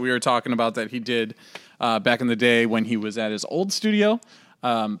videos that we were talking about that he did back in the day when he was at his old studio.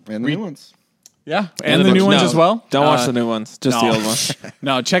 And the new ones. Yeah, and the new ones No, as well. Don't watch the new ones. Just the no. old ones.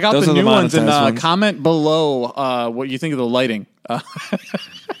 No, check out Those the are the new ones and monetized ones. comment below what you think of the lighting. I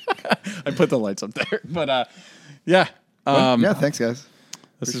put the lights up there, but yeah. Yeah, thanks, guys.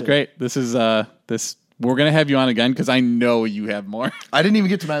 This is great. This is this. We're gonna have you on again because I know you have more. I didn't even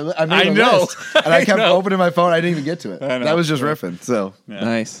get to my list. I made I a know. list, and I kept know. opening my phone. I didn't even get to it. I know. That was just riffing. So Yeah.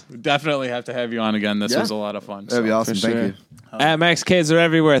 Nice. We definitely have to have you on again. This Yeah. was a lot of fun. that'd be so. awesome. For Thank sure. you. At Max Kids are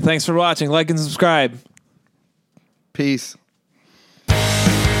everywhere. Thanks for watching. Like and subscribe. Peace.